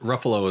picked it.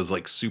 Ruffalo is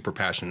like super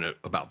passionate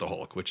about the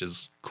Hulk, which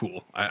is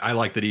cool. I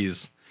like that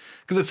he's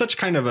because it's such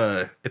kind of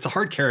it's a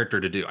hard character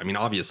to do. I mean,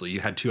 obviously,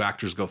 you had 2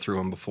 actors go through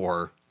him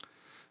before,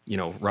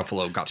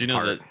 Ruffalo got Do you the know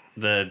part. that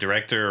the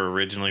director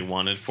originally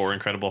wanted for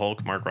Incredible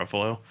Hulk Mark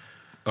Ruffalo,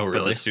 Oh, but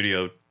really? the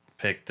studio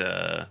picked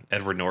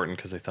Edward Norton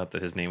because they thought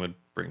that his name would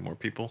bring more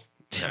people.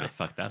 Yeah, they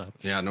fucked that up.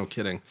 Yeah, no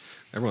kidding.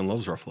 Everyone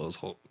loves Ruffalo's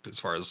Hulk. As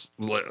far as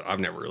I've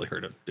never really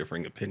heard a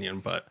differing opinion,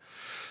 but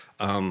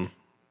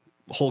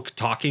Hulk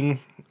talking.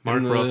 Mark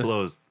in the-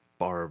 Ruffalo is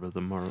Barb of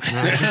the Marvel.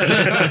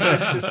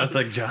 That's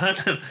like John.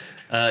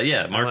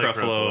 Yeah, Mark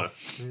Ruffalo.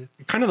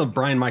 kind of the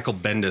Brian Michael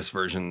Bendis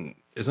version,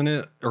 isn't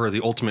it? Or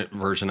the ultimate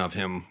version of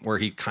him, where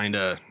he kind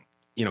of,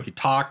 he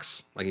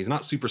talks like he's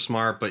not super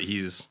smart, but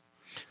he's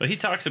But he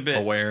talks a bit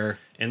aware.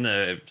 in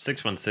the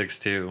 616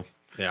 too.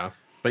 Yeah.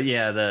 But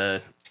yeah,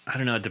 I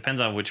don't know. It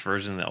depends on which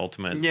version the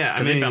ultimate. Yeah, I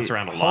because mean, they bounce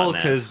around a lot. Hulk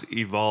in that. has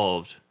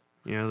evolved.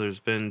 There's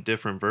been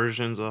different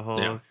versions of Hulk.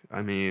 Yeah.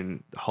 I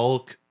mean,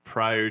 Hulk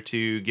prior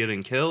to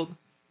getting killed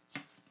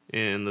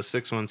in the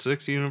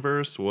 616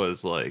 universe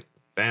was like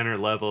Banner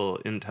level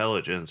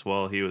intelligence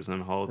while he was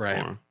in Hulk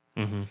Right.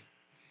 form.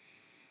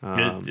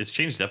 It's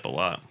changed up a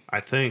lot. I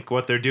think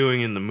what they're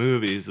doing in the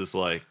movies is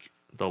like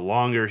the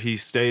longer he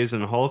stays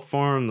in Hulk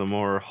form, the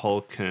more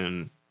Hulk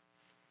can.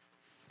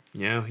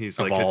 He's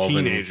like a Evolve and-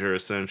 teenager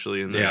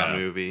essentially in this Yeah.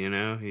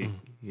 movie.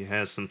 He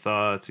has some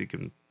thoughts. He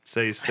can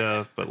say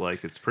stuff, but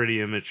like it's pretty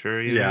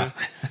immature. You know?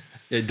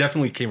 It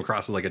definitely came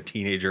across as like a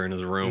teenager in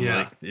his room.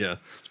 Yeah.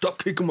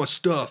 Stop kicking my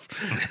stuff.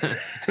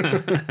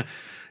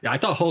 Yeah, I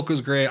thought Hulk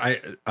was great.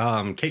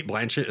 Kate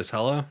Blanchett is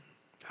hella.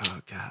 Oh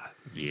God,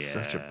 Yeah.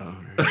 such a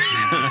boner.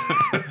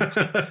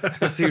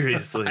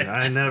 Seriously,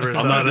 I never. I'm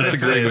thought not I'd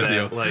disagreeing say with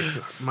that. you. Like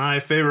my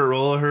favorite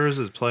role of hers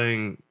is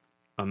playing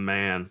a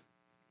man,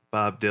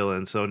 Bob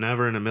Dylan. So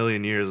never in a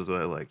million years was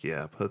I like,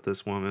 yeah, put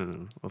this woman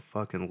in a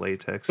fucking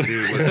latex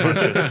suit with a bunch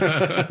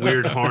of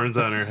weird horns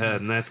on her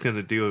head, and that's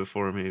gonna do it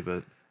for me.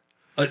 But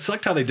It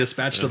sucked how they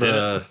dispatched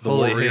the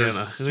Holy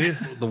Warriors. Hannah.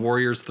 The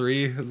Warriors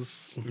 3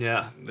 is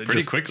yeah,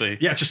 Pretty quickly.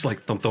 Yeah, just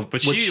like thump thump.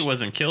 But she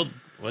wasn't killed.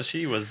 Was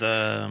she? Was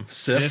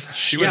Sif.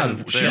 She yeah,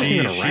 wasn't she there. wasn't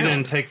even she around.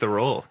 didn't take the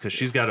role because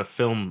she's got to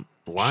film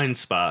Blind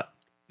Spot.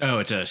 Oh,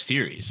 it's a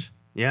series.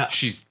 Yeah,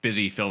 She's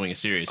busy filming a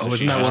series. So Oh, isn't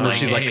she's that just one where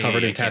she's, like, hey,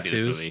 covered in you can't do this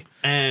tattoos? movie.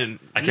 and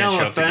I can't no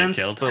show up to get offense,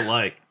 killed. but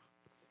like,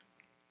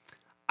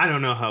 I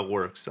don't know how it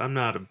works. I'm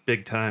not a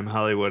big time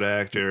Hollywood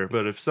actor,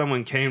 but if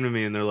someone came to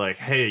me and they're like,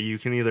 "Hey, you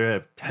can either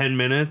have 10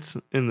 minutes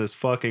in this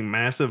fucking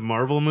massive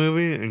Marvel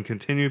movie and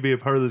continue to be a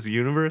part of this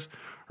universe,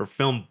 or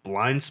film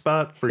Blind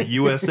Spot for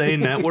USA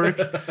Network,"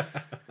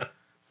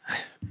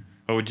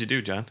 What would you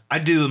do, John?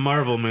 I'd do the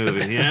Marvel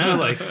movie. You know,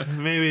 like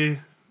maybe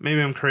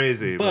I'm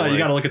crazy, But you like,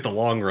 got to look at the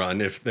long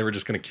run. If they were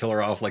just going to kill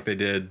her off like they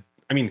did.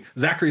 I mean,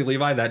 Zachary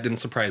Levi, that didn't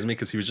surprise me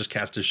because he was just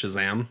cast as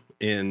Shazam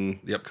in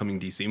the upcoming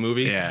DC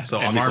movie. Yeah. So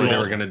And obviously they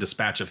Marvel- were going to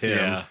dispatch of him.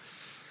 Yeah.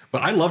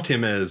 But I loved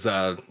him as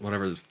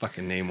whatever his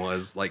fucking name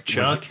was. Like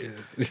Chuck.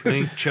 I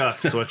think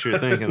Chuck's what you're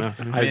thinking of.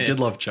 I did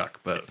love Chuck,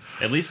 but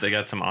At least they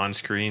got some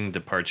on-screen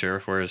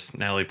departure, whereas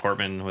Natalie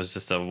Portman was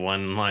just a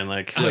one-line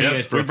like, Oh, you "Yep,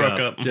 guys we broke broke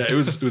up." up." yeah, it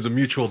was a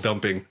mutual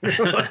dumping.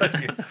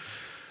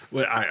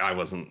 Well, I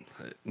wasn't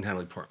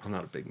Natalie Portman. I'm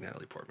not a big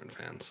Natalie Portman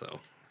fan, so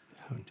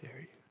How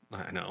dare you?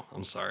 I know.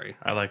 I'm sorry.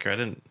 I like her. I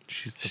didn't.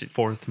 She's the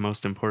fourth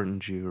most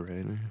important Jew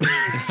right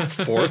now.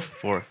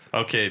 Fourth.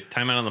 Okay,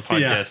 time out on the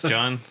podcast,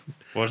 John.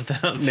 What are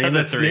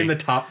the Name the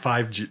top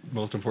 5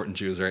 most important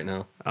Jews right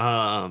now.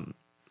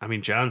 I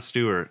mean, Jon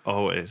Stewart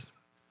always,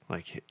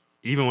 like,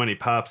 even when he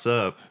pops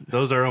up,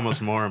 those are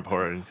almost more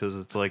important because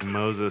it's like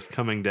Moses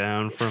coming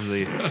down from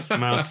the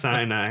Mount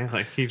Sinai.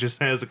 Like, he just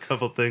has a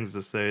couple things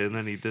to say and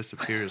then he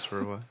disappears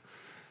for a while.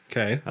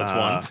 Okay, That's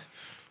one.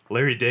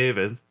 Larry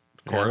David,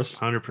 of course.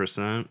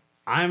 100%.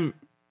 I'm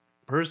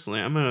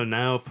gonna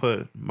now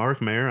put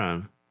Mark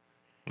Maron.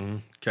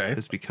 Okay,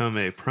 Has become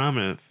a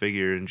prominent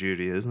figure in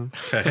Judaism.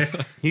 okay.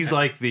 He's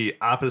like the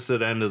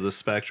opposite end of the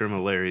spectrum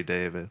of Larry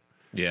David.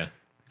 Yeah.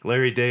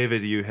 Larry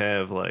David, you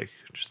have like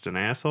just an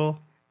asshole,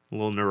 a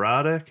little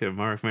neurotic, and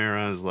Mark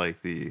Maron is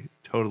like the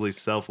totally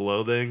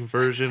self-loathing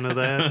version of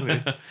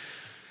that.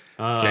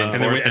 And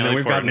then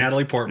we've got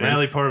Natalie Portman.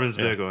 Natalie Portman's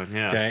a big one,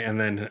 yeah. Okay, and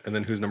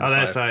then who's number Oh,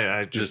 5? that's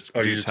I just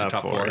do you just do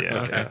top four.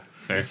 Yeah, Okay.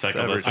 Fair.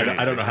 Cycle Severed those Tree.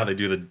 I don't know how they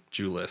do the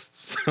Jew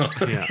lists. so.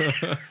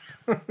 yeah.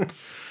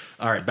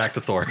 All right, back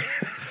to Thor.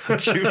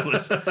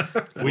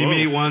 We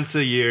meet once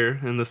a year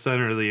in the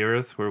center of the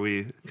earth where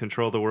we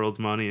control the world's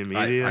money and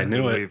media. I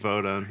knew and it. We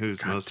vote on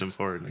who's most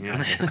important.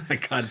 Yeah. I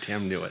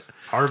goddamn knew it.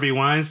 Harvey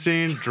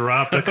Weinstein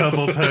dropped a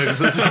couple pegs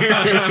this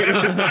year.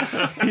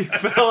 He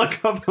fell a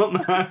couple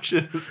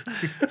notches.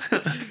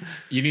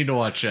 You need to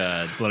watch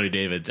Larry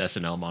David's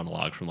SNL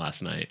monologue from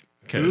last night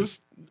because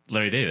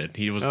Larry David,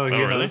 he was Oh, he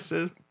really?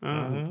 hosted?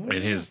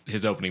 and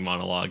his opening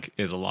monologue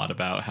is a lot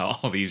about how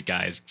all these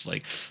guys just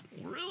like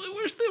really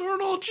wish they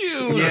weren't all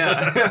Jews.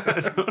 Yeah,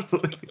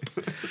 totally.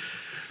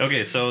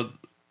 Okay, so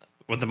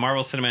with the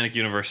Marvel Cinematic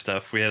Universe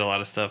stuff, we had a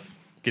lot of stuff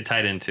get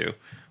tied into.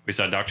 We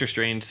saw Doctor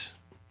Strange,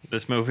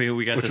 this movie.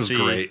 We got Which to was see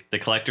great. the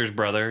Collector's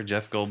brother,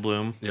 Jeff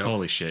Goldblum. Yep.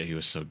 Holy shit, he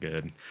was so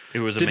good. It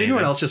was Did amazing.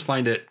 anyone else just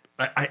find it?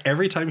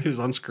 Every time he was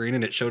on screen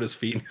and it showed his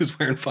feet and he was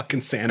wearing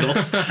fucking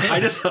sandals, I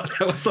just thought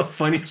that was the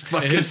funniest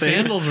fucking His thing.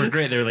 sandals were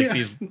great. They were like Yeah.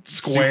 these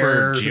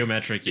Square. super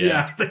geometric.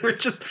 Yeah, they were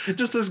just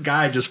this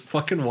guy just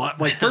fucking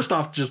like first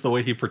off, just the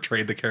way he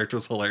portrayed the character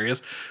was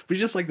hilarious. But he's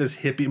just like this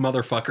hippie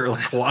motherfucker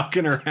like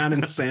walking around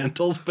in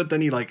sandals, but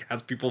then he like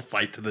has people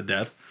fight to the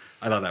death.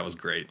 I thought that was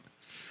great.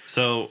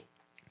 So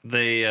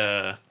they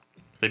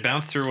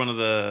bounce through one of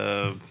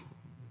the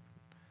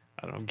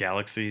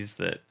galaxies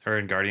that are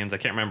in Guardians. I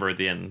can't remember at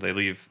the end. They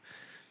leave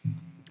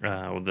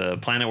the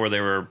planet where they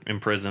were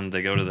imprisoned.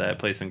 They go to that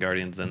place in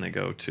Guardians. Then they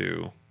go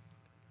to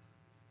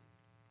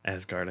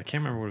Asgard. I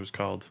can't remember what it was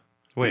called.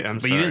 Wait, I'm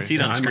But sorry. you didn't see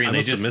it on screen. I They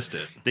must have just missed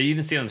it. You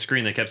didn't see it on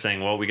screen. They kept saying,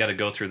 "Well, we got to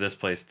go through this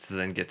place to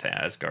then get to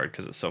Asgard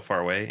because it's so far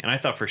away." And I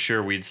thought for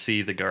sure we'd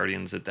see the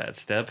Guardians at that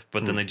step,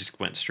 but then they just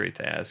went straight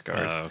to Asgard.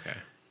 Oh, okay.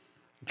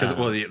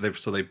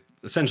 Because they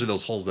essentially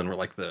those holes then were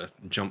like the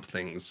jump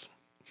things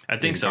I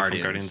think in so.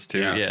 Guardians. From Guardians too.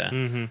 Yeah.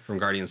 Yeah. from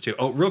Guardians 2.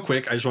 Oh, real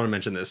quick, I just want to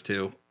mention this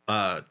too.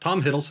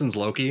 Tom Hiddleston's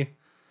Loki,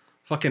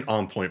 fucking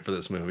on point for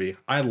this movie.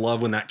 I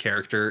love when that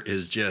character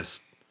is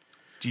just.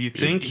 Do you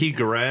think he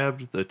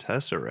grabbed the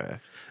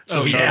Tesseract?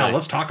 So Oh, yeah, totally.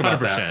 let's talk about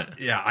 100%. that.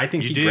 Yeah, I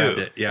think You he do. grabbed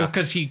it. Yeah. Well,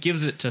 because he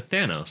gives it to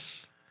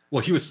Thanos.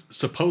 Well, he was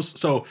supposed.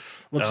 So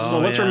let's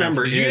yeah.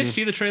 remember. Did you guys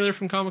see the trailer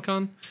from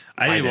Comic-Con?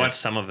 I did did. watch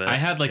some of it. I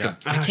had like Yeah.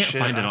 I Oh, can't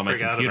shit, find it I on my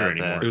forgot computer about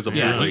that. anymore. It was a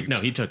yeah,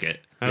 bootleg. he took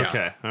it. Yeah.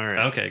 Okay, all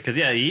right. Okay, because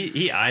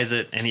he eyes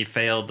it and he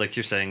failed, like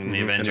you're saying, in the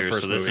in the Avengers.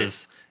 first So this movie.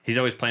 is he's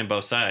always playing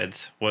both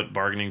sides. What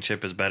bargaining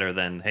chip is better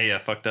than, hey, I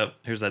fucked up.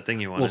 Here's that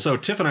thing you wanted. Well, so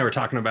Tiff and I were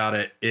talking about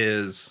it.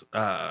 Is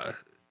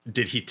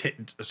did he take?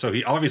 So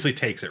he obviously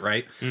takes it,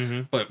 right?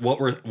 Mm-hmm. But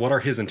what are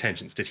his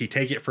intentions? Did he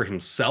take it for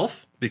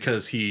himself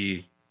because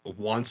he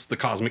wants the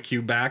cosmic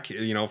cube back,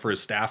 for his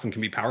staff and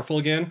can be powerful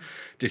again?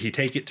 Did he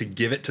take it to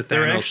give it to Thanos?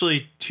 They're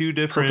actually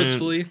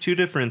purposefully? two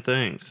different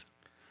things.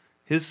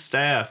 His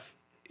staff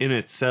in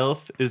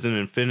itself is an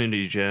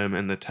infinity gem,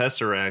 and the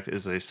Tesseract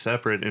is a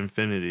separate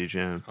infinity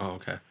gem. Oh,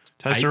 okay.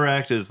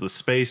 Tesseract is the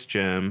space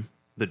gem.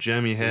 The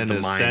gem he had in The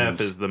his mind.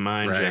 staff is the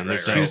mind Right, gem. They're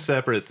right, two right.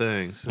 separate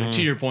things.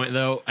 To your point,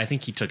 though, I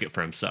think he took it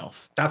for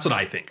himself. That's what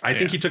I think. I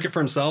think Yeah. he took it for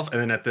himself, and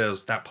then at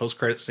that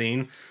post-credit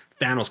scene,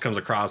 Thanos comes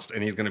across,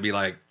 and he's going to be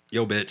like,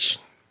 "Yo, bitch,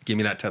 give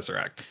me that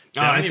Tesseract."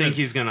 Oh, I think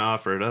he's going to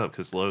offer it up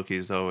because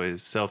Loki's always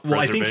Well,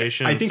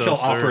 self-preservation. I think he'll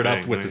offer it up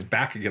self-serving with thing. his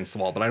back against the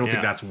wall, but I don't think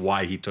Yeah. that's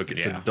why he took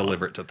it to Yeah.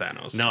 deliver it to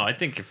Thanos. No, I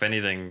think if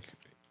anything,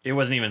 it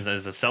wasn't even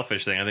as a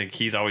selfish thing. I think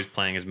he's always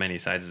playing as many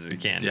sides as he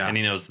can. Yeah. And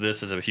he knows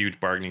this is a huge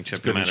bargaining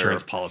chip. Good no matter,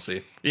 insurance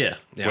policy. Yeah,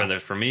 Yeah. whether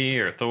it's for me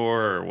or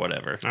Thor or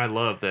whatever. I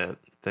love that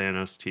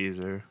Thanos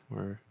teaser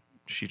where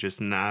she just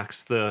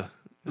knocks the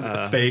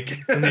Fake.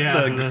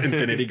 yeah. The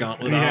Infinity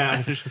Gauntlet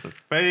yeah,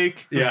 off.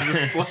 fake. Yeah.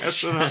 Just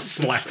slash it up.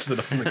 Slaps it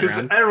on the Because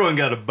ground. everyone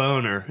got a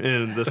boner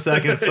in the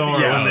second Thor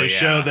Yeah. when they Oh,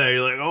 show yeah. that.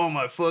 You're like, oh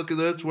my fucking,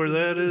 that's where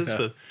that is.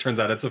 Yeah.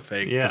 Turns out it's a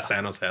fake because Yeah.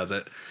 Thanos has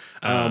it.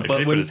 But But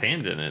he put when his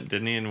hand in it,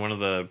 didn't he? In one of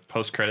the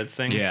post credits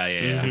thing. Yeah,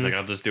 yeah, yeah. He's like,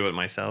 I'll just do it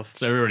myself.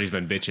 So everybody's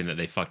been bitching that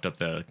they fucked up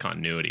the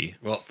continuity.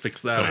 well,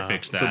 fix that. So they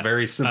fixed It's a that.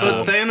 very simple.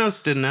 But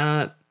Thanos did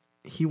not,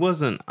 he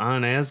wasn't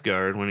on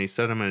Asgard when he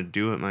said, I'm going to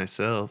do it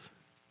myself.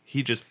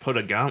 He just put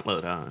a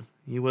gauntlet on.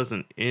 He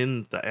wasn't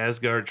in the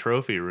Asgard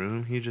trophy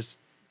room. He just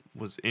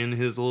was in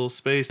his little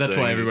space. That's thing.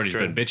 why He's everybody's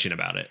trying- been bitching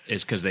about it.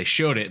 Is because they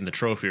showed it in the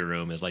trophy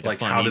room as like a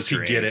fun how does he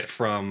Easter get egg. it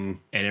from?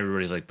 And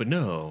everybody's like, but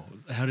no,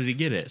 how did he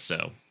get it?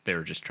 So they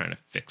were just trying to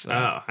fix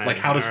that. Oh, Like,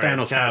 how does all right,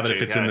 Thanos have it if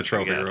gotcha, it's in the gotcha,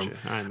 trophy gotcha. room?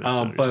 I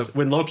misunderstood. But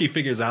when Loki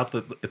figures out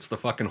that it's the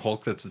fucking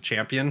Hulk that's the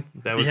champion,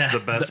 that was Yeah. the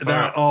best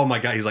that- part. oh my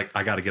god, he's like,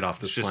 I got to get off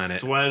this Just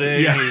planet.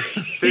 sweating. Yeah. He's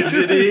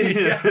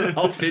fidgety. Yeah,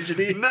 all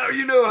fidgety. Now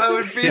you know how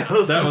it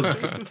feels. That was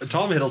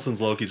Tom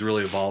Hiddleston's Loki's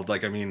really evolved.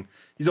 Like, I mean,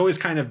 he's always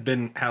kind of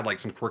had like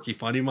some quirky,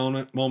 funny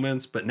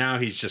moments, but now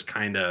he's just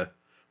kind of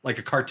like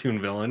a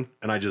cartoon villain,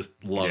 and I just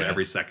love Yeah.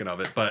 every second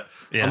of it. But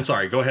Yeah. I'm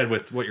sorry, go ahead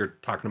with what you're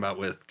talking about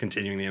with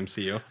continuing the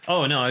MCU.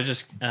 Oh no, I was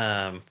just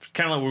kind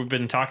of like we've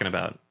been talking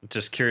about.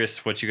 Just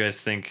curious what you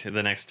guys think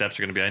the next steps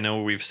are going to be. I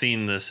know we've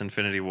seen this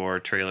Infinity War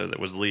trailer that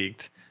was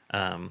leaked,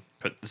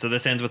 but so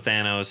this ends with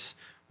Thanos.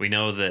 We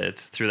know that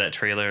through that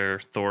trailer,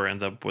 Thor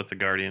ends up with the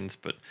Guardians.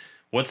 But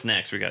what's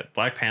next? We got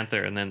Black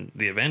Panther and then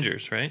the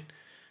Avengers, right?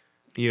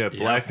 You have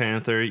Black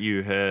Panther,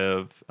 you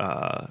have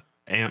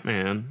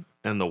Ant-Man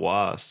and the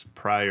Wasp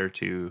prior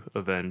to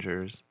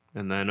Avengers.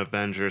 And then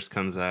Avengers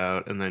comes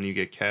out, and then you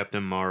get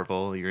Captain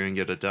Marvel. You're going to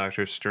get a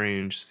Doctor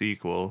Strange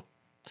sequel.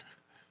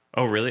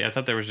 Oh really? I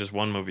thought there was just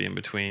one movie in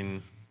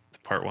between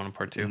part 1 and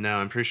part 2. No,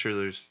 I'm pretty sure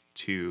there's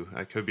two.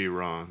 I could be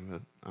wrong,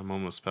 but I'm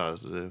almost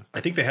positive. I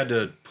think they had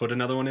to put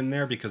another one in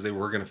there because they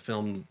were going to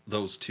film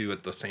those two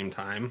at the same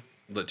time,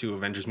 the two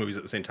Avengers movies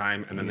at the same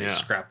time, and then they Yeah.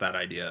 scrapped that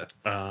idea.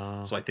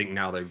 Oh, So I think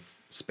now they've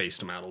spaced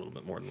them out a little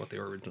bit more than what they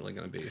were originally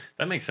going to be.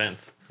 that makes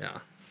sense. Yeah.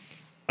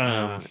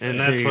 And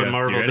that's you what go. You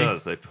Marvel ready?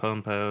 does. They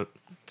pump out.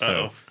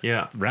 So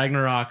Yeah.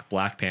 Ragnarok,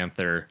 Black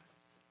Panther,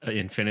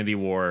 Infinity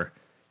War,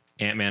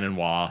 Ant-Man and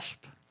Wasp,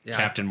 Yeah,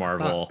 Captain I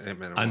Marvel, thought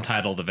Ant-Man and Wasp.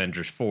 Untitled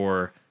Avengers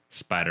 4,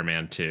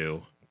 Spider-Man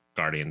 2,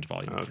 Guardians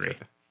Volume 3.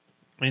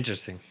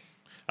 Interesting.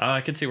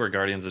 I could see where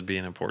Guardians would be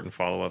an important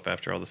follow up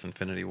after all this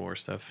Infinity War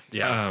stuff.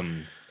 Yeah.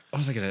 What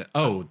was I gonna?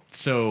 Oh,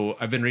 so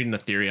I've been reading the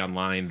theory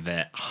online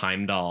that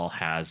Heimdall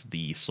has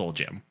the Soul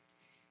Gem,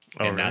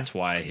 Oh, and really? that's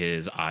why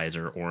his eyes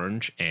are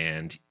orange,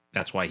 and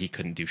that's why he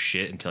couldn't do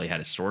shit until he had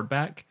his sword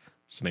back.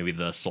 So maybe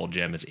the Soul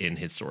Gem is in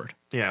his sword.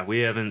 Yeah, we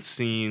haven't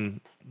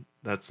seen.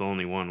 That's the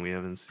only one we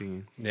haven't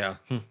seen. Yeah.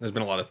 There's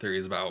been a lot of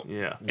theories about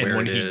Yeah. And where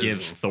when it he is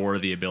gives and- Thor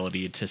the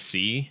ability to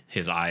see,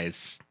 his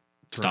eyes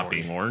stop orange.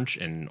 being orange,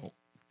 and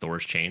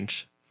Thor's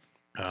change.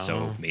 So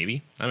Oh.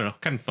 maybe, I don't know,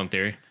 kind of fun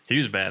theory. He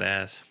was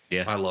badass.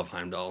 Yeah, I love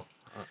Heimdall.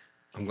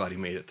 I'm glad he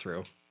made it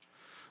through.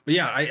 But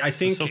yeah, I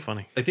think so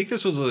funny. I think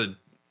this was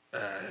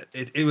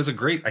it was a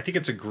great. I think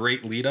it's a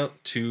great lead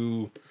up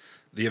to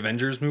the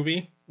Avengers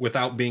movie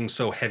without being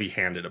so heavy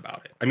handed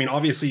about it. I mean,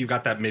 obviously you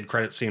got that mid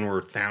credit scene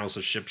where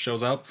Thanos' ship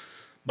shows up,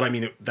 but I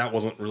mean that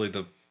wasn't really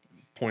the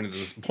point of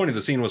the point of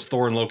the scene. Was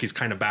Thor and Loki's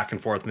kind of back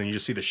and forth, and then you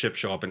just see the ship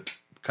show up and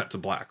cut to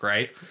black.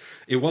 Right?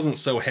 It wasn't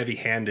so heavy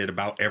handed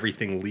about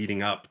everything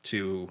leading up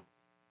to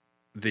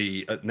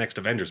the next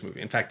Avengers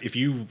movie. In fact, if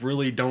you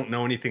really don't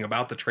know anything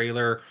about the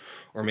trailer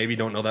or maybe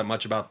don't know that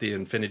much about the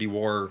Infinity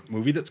War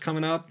movie that's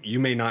coming up, you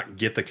may not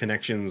get the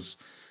connections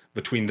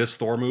between this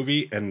Thor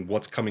movie and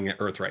what's coming at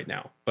Earth right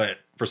now. But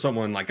for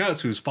someone like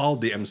us who's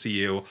followed the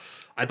MCU,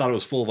 I thought it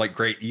was full of like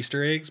great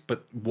Easter eggs,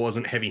 but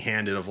wasn't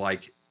heavy-handed of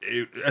like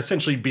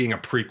essentially being a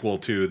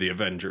prequel to the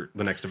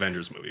next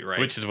Avengers movie, right?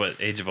 Which is what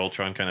Age of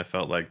Ultron kind of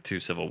felt like to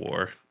Civil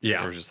War.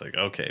 Yeah. We're just like,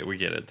 okay, we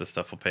get it. This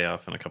stuff will pay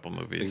off in a couple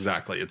movies.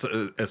 Exactly. It's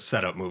a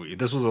setup movie.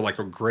 This was like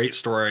a great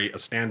story, a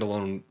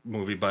standalone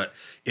movie, but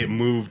it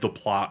moved the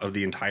plot of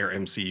the entire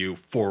MCU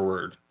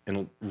forward in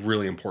a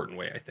really important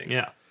way, I think.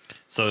 Yeah.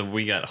 So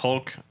we got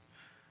Hulk,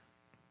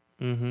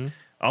 Do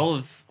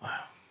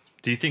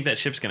you think that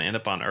ship's going to end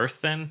up on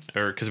Earth then?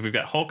 Or because we've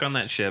got Hulk on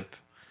that ship,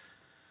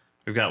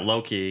 we've got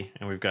Loki,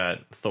 and we've got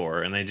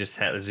Thor, and they just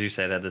had, as you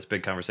said, had this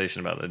big conversation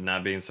about it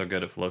not being so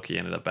good if Loki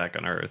ended up back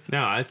on Earth.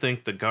 No, I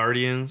think the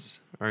Guardians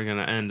are going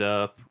to end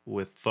up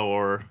with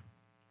Thor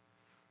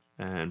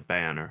and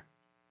Banner,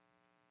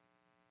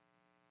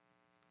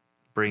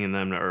 bringing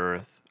them to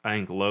Earth. I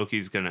think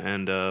Loki's going to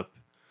end up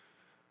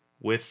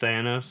with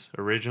Thanos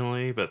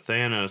originally, but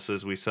Thanos,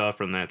 as we saw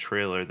from that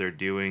trailer, they're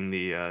doing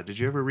the... did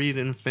you ever read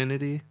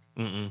Infinity?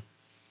 Mm-mm.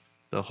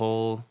 The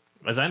whole...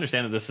 As I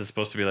understand it, this is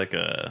supposed to be like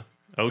a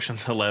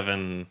Ocean's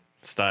 11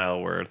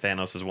 style where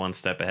Thanos is one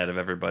step ahead of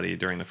everybody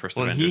during the first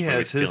Well, Avengers. he where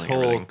has he's his stealing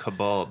whole everything.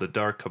 cabal, the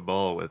Dark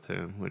Cabal, with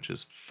him, which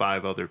is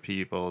 5 other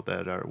people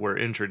that were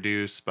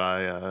introduced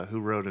by who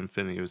wrote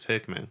Infinity. It was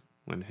Hickman.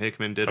 When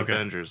Hickman did Okay.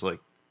 Avengers like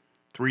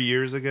 3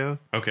 years ago,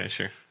 Okay,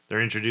 sure.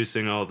 they're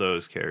introducing all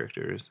those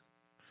characters.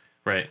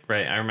 Right.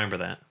 I remember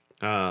that.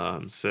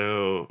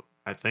 So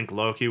I think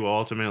Loki will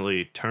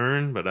ultimately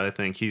turn, but I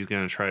think he's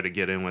going to try to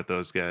get in with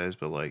those guys.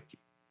 But like,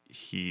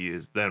 he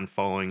is then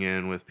falling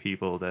in with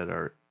people that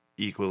are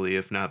equally,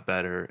 if not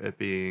better, at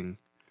being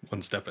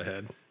One step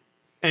ahead.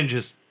 and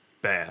just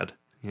bad.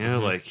 You know,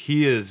 like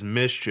he is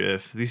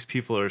mischief. These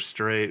people are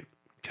straight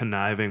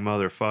conniving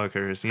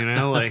motherfuckers. You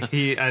know, like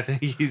I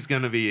think he's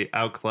going to be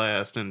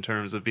outclassed in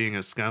terms of being a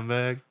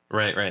scumbag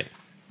Right.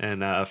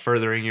 and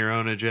furthering your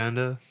own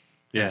agenda.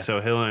 Yeah. And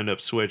so he'll end up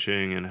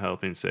switching and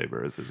helping save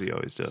Earth as he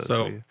always does.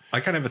 So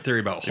I kind of have a theory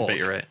about I Hulk. bet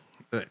you're right.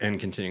 And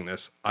continuing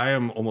this, I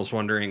am almost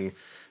wondering,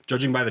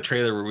 judging by the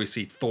trailer where we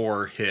see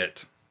Thor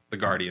hit the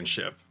Guardian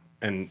ship,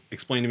 and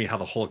explain to me how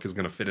the Hulk is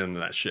going to fit into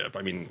that ship.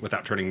 I mean,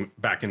 without turning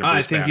back into Bruce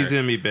I think he's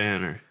Banner. going to be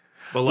Banner.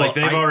 But like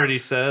Well, they've I- already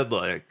said,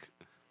 like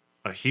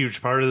a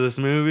huge part of this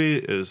movie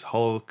is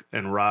Hulk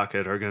and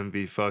Rocket are going to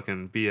be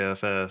fucking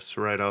BFFs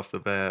right off the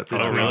bat. Oh,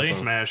 Between really?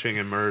 smashing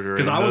and murdering.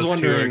 'Cause I was Those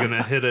two are wondering- going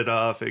to hit it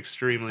off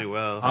extremely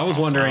well. I was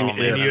wondering Oh,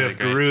 man, if And you that'd have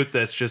be great. Groot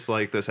that's just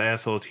like this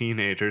asshole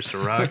teenager.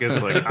 So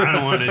Rocket's like, I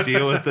don't want to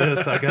deal with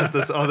this. I got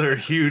this other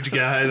huge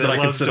guy that That I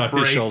can loves sit to on his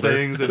break shoulder.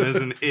 things and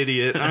is an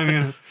idiot. I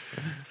mean,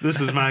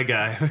 this is my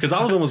guy. because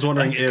I was almost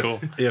wondering That's if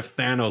cool. if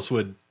Thanos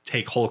would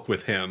take Hulk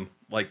with him,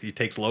 like he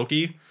takes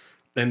Loki,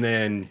 and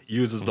then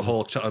uses the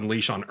Hulk to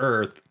unleash on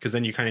Earth, because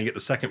then you kind of get the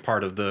second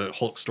part of the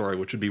Hulk story,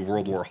 which would be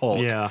World War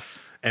Hulk. Yeah.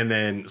 And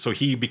then so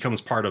he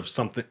becomes part of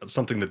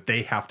something that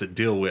they have to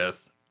deal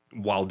with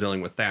while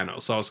dealing with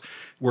Thanos. So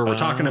where we're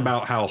talking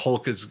about how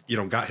Hulk is,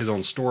 got his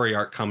own story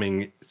arc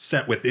coming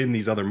set within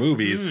these other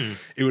movies,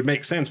 it would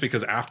make sense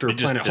because after He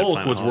just Planet did Hulk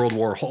Planet was Hulk. World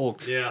War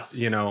Hulk. Yeah.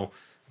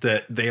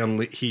 That they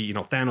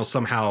Thanos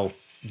somehow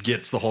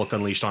gets the Hulk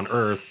unleashed on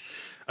Earth,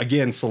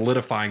 again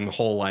solidifying the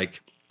whole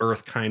like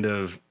Earth kind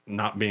of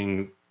not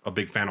being a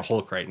big fan of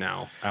Hulk right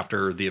now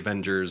after the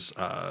Avengers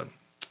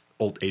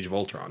old Age of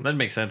Ultron. That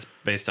makes sense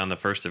based on the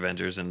first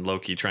Avengers and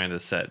Loki trying to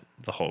set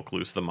the Hulk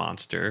loose, the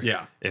monster.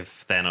 Yeah.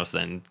 If Thanos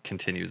then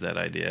continues that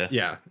idea.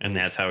 Yeah. And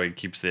that's how he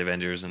keeps the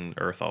Avengers and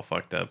Earth all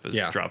fucked up, is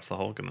Yeah. drops the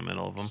Hulk in the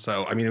middle of them.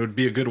 So I mean, it would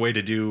be a good way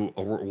to do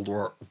a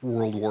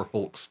World War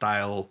Hulk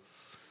style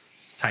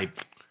type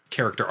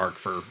character arc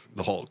for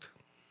the Hulk.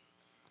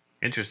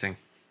 Interesting.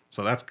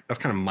 So that's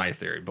kind of my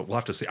theory, but we'll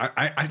have to see.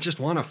 I just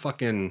want a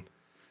fucking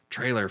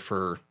trailer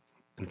for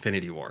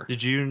Infinity War.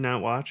 Did you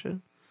not watch it?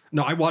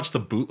 No, I watched the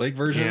bootleg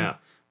version. Yeah.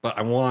 But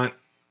I want.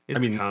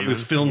 It's it was coming,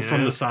 filmed from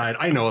yeah. the side.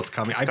 I know it's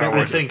coming. I Star bet Wars,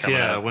 we're I just think, coming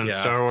yeah, up. when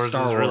Star Wars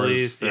is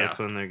released, that's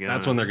when they're gonna.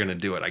 That's when they're gonna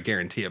do it. I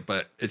guarantee it.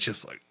 But it's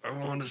just like I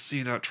want to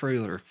see that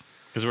trailer.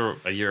 Because we're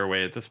a year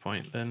away at this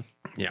point then.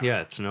 Yeah.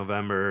 Yeah, it's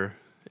November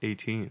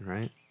 18,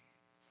 right?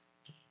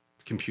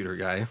 Computer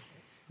guy.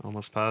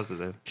 Almost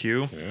positive.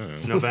 Q?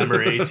 It's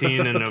November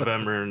 18 and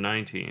November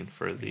 19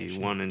 for the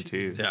 1 and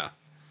 2. Yeah.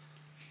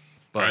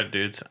 All right,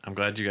 dudes. I'm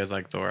glad you guys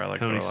like Thor. I like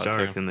Tony Thor a lot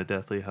Stark too. and the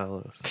Deathly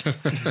Hallows.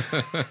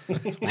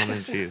 It's 1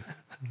 and 2.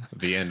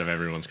 The end of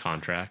everyone's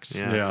contracts.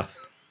 Yeah.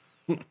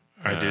 All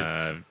right,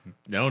 dudes.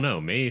 No,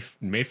 May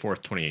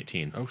 4th,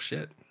 2018. Oh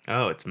shit.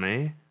 Oh, it's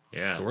May?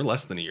 Yeah. So we're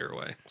less than a year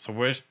away. So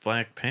where's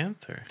Black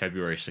Panther?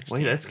 February 16th.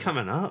 Wait, that's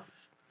coming up.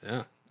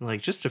 Yeah.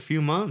 Like just a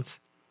few months.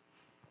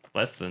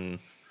 Less than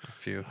a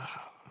few.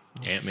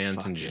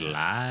 Ant-Man's in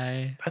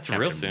July. That's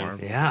real soon.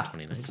 Marvel's in Yeah.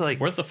 2019. It's like,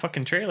 Where's the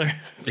fucking trailer?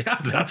 Yeah,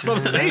 that's what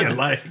I'm saying.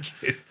 Like,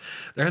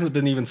 there hasn't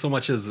been even so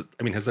much as.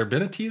 I mean, has there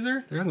been a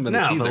teaser? There hasn't been a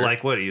no, teaser. but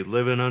like, what are you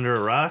living under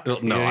a rock? Well,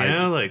 no, you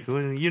know, like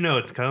you know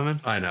it's coming.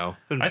 I know.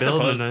 Been I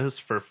building suppose- this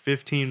for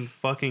 15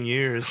 fucking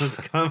years. It's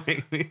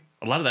coming.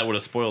 A lot of that would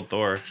have spoiled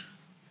Thor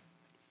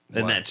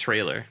in What? that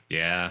trailer.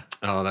 Yeah.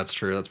 Oh, that's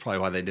true. That's probably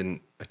why they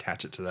didn't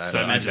attach it to that. So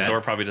I I imagine bet- Thor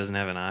probably doesn't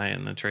have an eye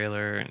in the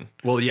trailer. And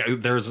Well, yeah,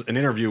 there's an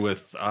interview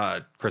with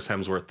Chris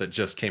Hemsworth that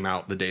just came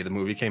out the day the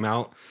movie came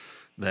out.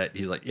 That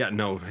he's like, yeah,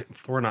 no,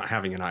 Thor not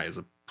having an eye is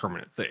a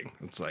permanent thing.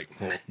 It's like,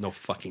 well, no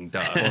fucking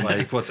duh.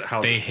 Like, what's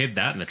how They hid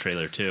that in the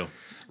trailer too.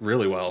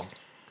 really well?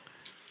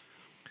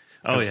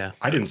 oh yeah,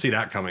 I didn't see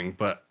that coming,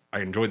 but I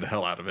enjoyed the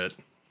hell out of it.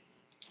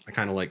 I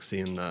kind of like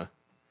seeing the.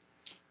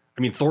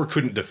 I mean, Thor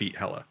couldn't defeat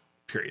Hela.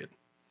 Period.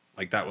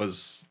 Like that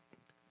was.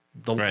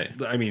 Right.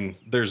 I mean,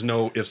 there's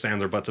no ifs,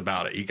 ands, or buts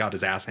about it. He got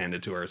his ass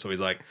handed to her, so he's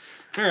like,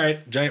 "All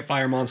right, giant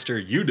fire monster,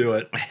 you do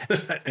it."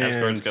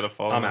 Asgard's got to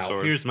fall on the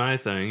sword. Here's my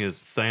thing: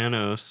 is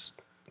Thanos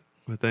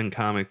within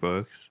comic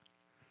books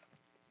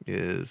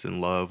is in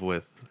love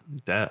with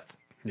death,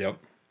 Yep.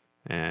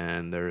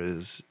 and there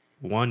is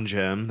one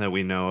gem that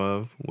we know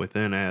of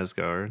within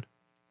Asgard.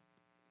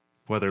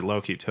 Whether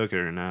Loki took it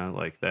or not,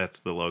 like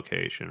that's the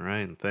location, right?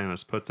 And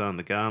Thanos puts on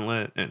the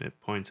gauntlet, and it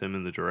points him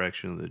in the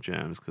direction of the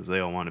gems because they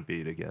all want to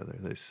be together.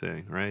 They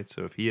sing, right?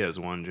 So if he has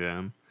one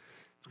gem,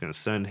 it's going to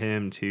send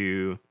him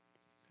to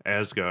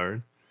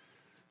Asgard,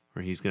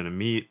 where he's going to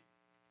meet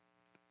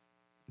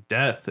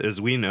death as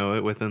we know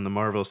it within the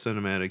Marvel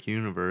Cinematic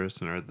Universe,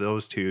 and are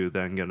those two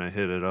then going to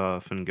hit it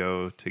off and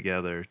go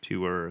together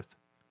to Earth?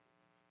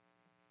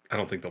 I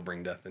don't think they'll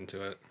bring death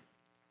into it.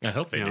 I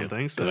hope they You do. don't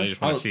think 'cause so? I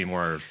just want to see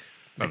more.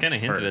 I kind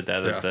of hinted at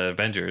that Yeah. at the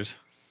Avengers,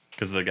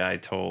 because the guy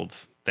told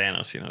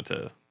Thanos,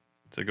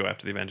 to go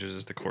after the Avengers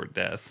is to court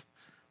death,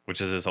 which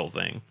is his whole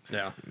thing.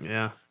 Yeah.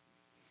 Yeah.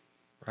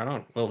 Right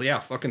on. Well, yeah,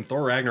 fucking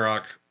Thor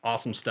Ragnarok.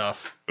 Awesome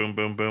stuff. Boom,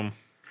 boom, boom.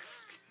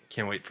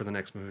 Can't wait for the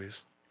next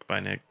movies. Bye,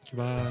 Nick.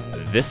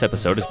 This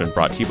episode has been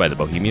brought to you by the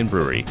Bohemian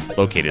Brewery,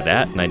 located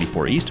at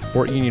 94 East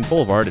Fort Union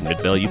Boulevard in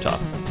Midvale, Utah.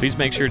 Please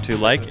make sure to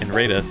like and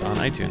rate us on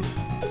iTunes.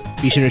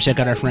 Be sure to check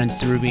out our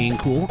friends Ruby and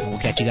Cool, and we'll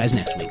catch you guys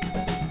next week.